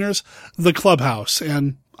their listeners the Clubhouse,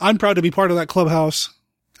 and I'm proud to be part of that Clubhouse.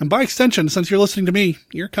 And by extension, since you're listening to me,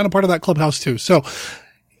 you're kind of part of that Clubhouse too. So,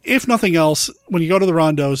 if nothing else, when you go to the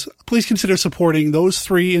Rondos, please consider supporting those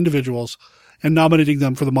 3 individuals and nominating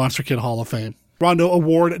them for the Monster Kid Hall of Fame.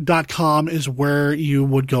 RondoAward.com is where you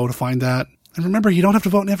would go to find that. And remember, you don't have to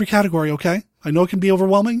vote in every category, okay? I know it can be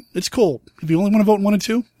overwhelming. It's cool. If you only want to vote in 1 and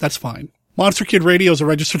 2, that's fine. Monster Kid Radio is a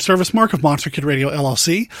registered service mark of Monster Kid Radio,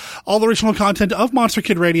 LLC. All original content of Monster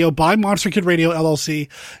Kid Radio by Monster Kid Radio, LLC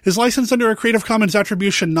is licensed under a Creative Commons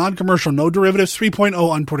Attribution, Non-Commercial, No Derivatives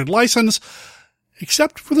 3.0 Unported license,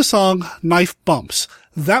 except for the song Knife Bumps.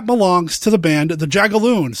 That belongs to the band The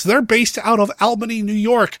Jagaloons. They're based out of Albany, New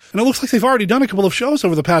York, and it looks like they've already done a couple of shows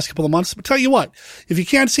over the past couple of months. But tell you what, if you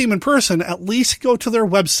can't see them in person, at least go to their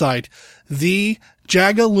website,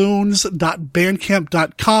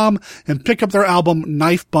 thejagaloons.bandcamp.com, and pick up their album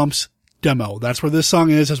Knife Bumps Demo. That's where this song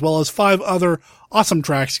is, as well as 5 other awesome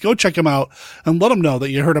tracks. Go check them out and let them know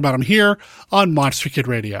that you heard about them here on Monster Kid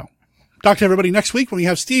Radio. Talk to everybody next week when we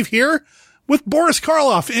have Steve here with Boris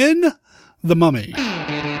Karloff in The Mummy.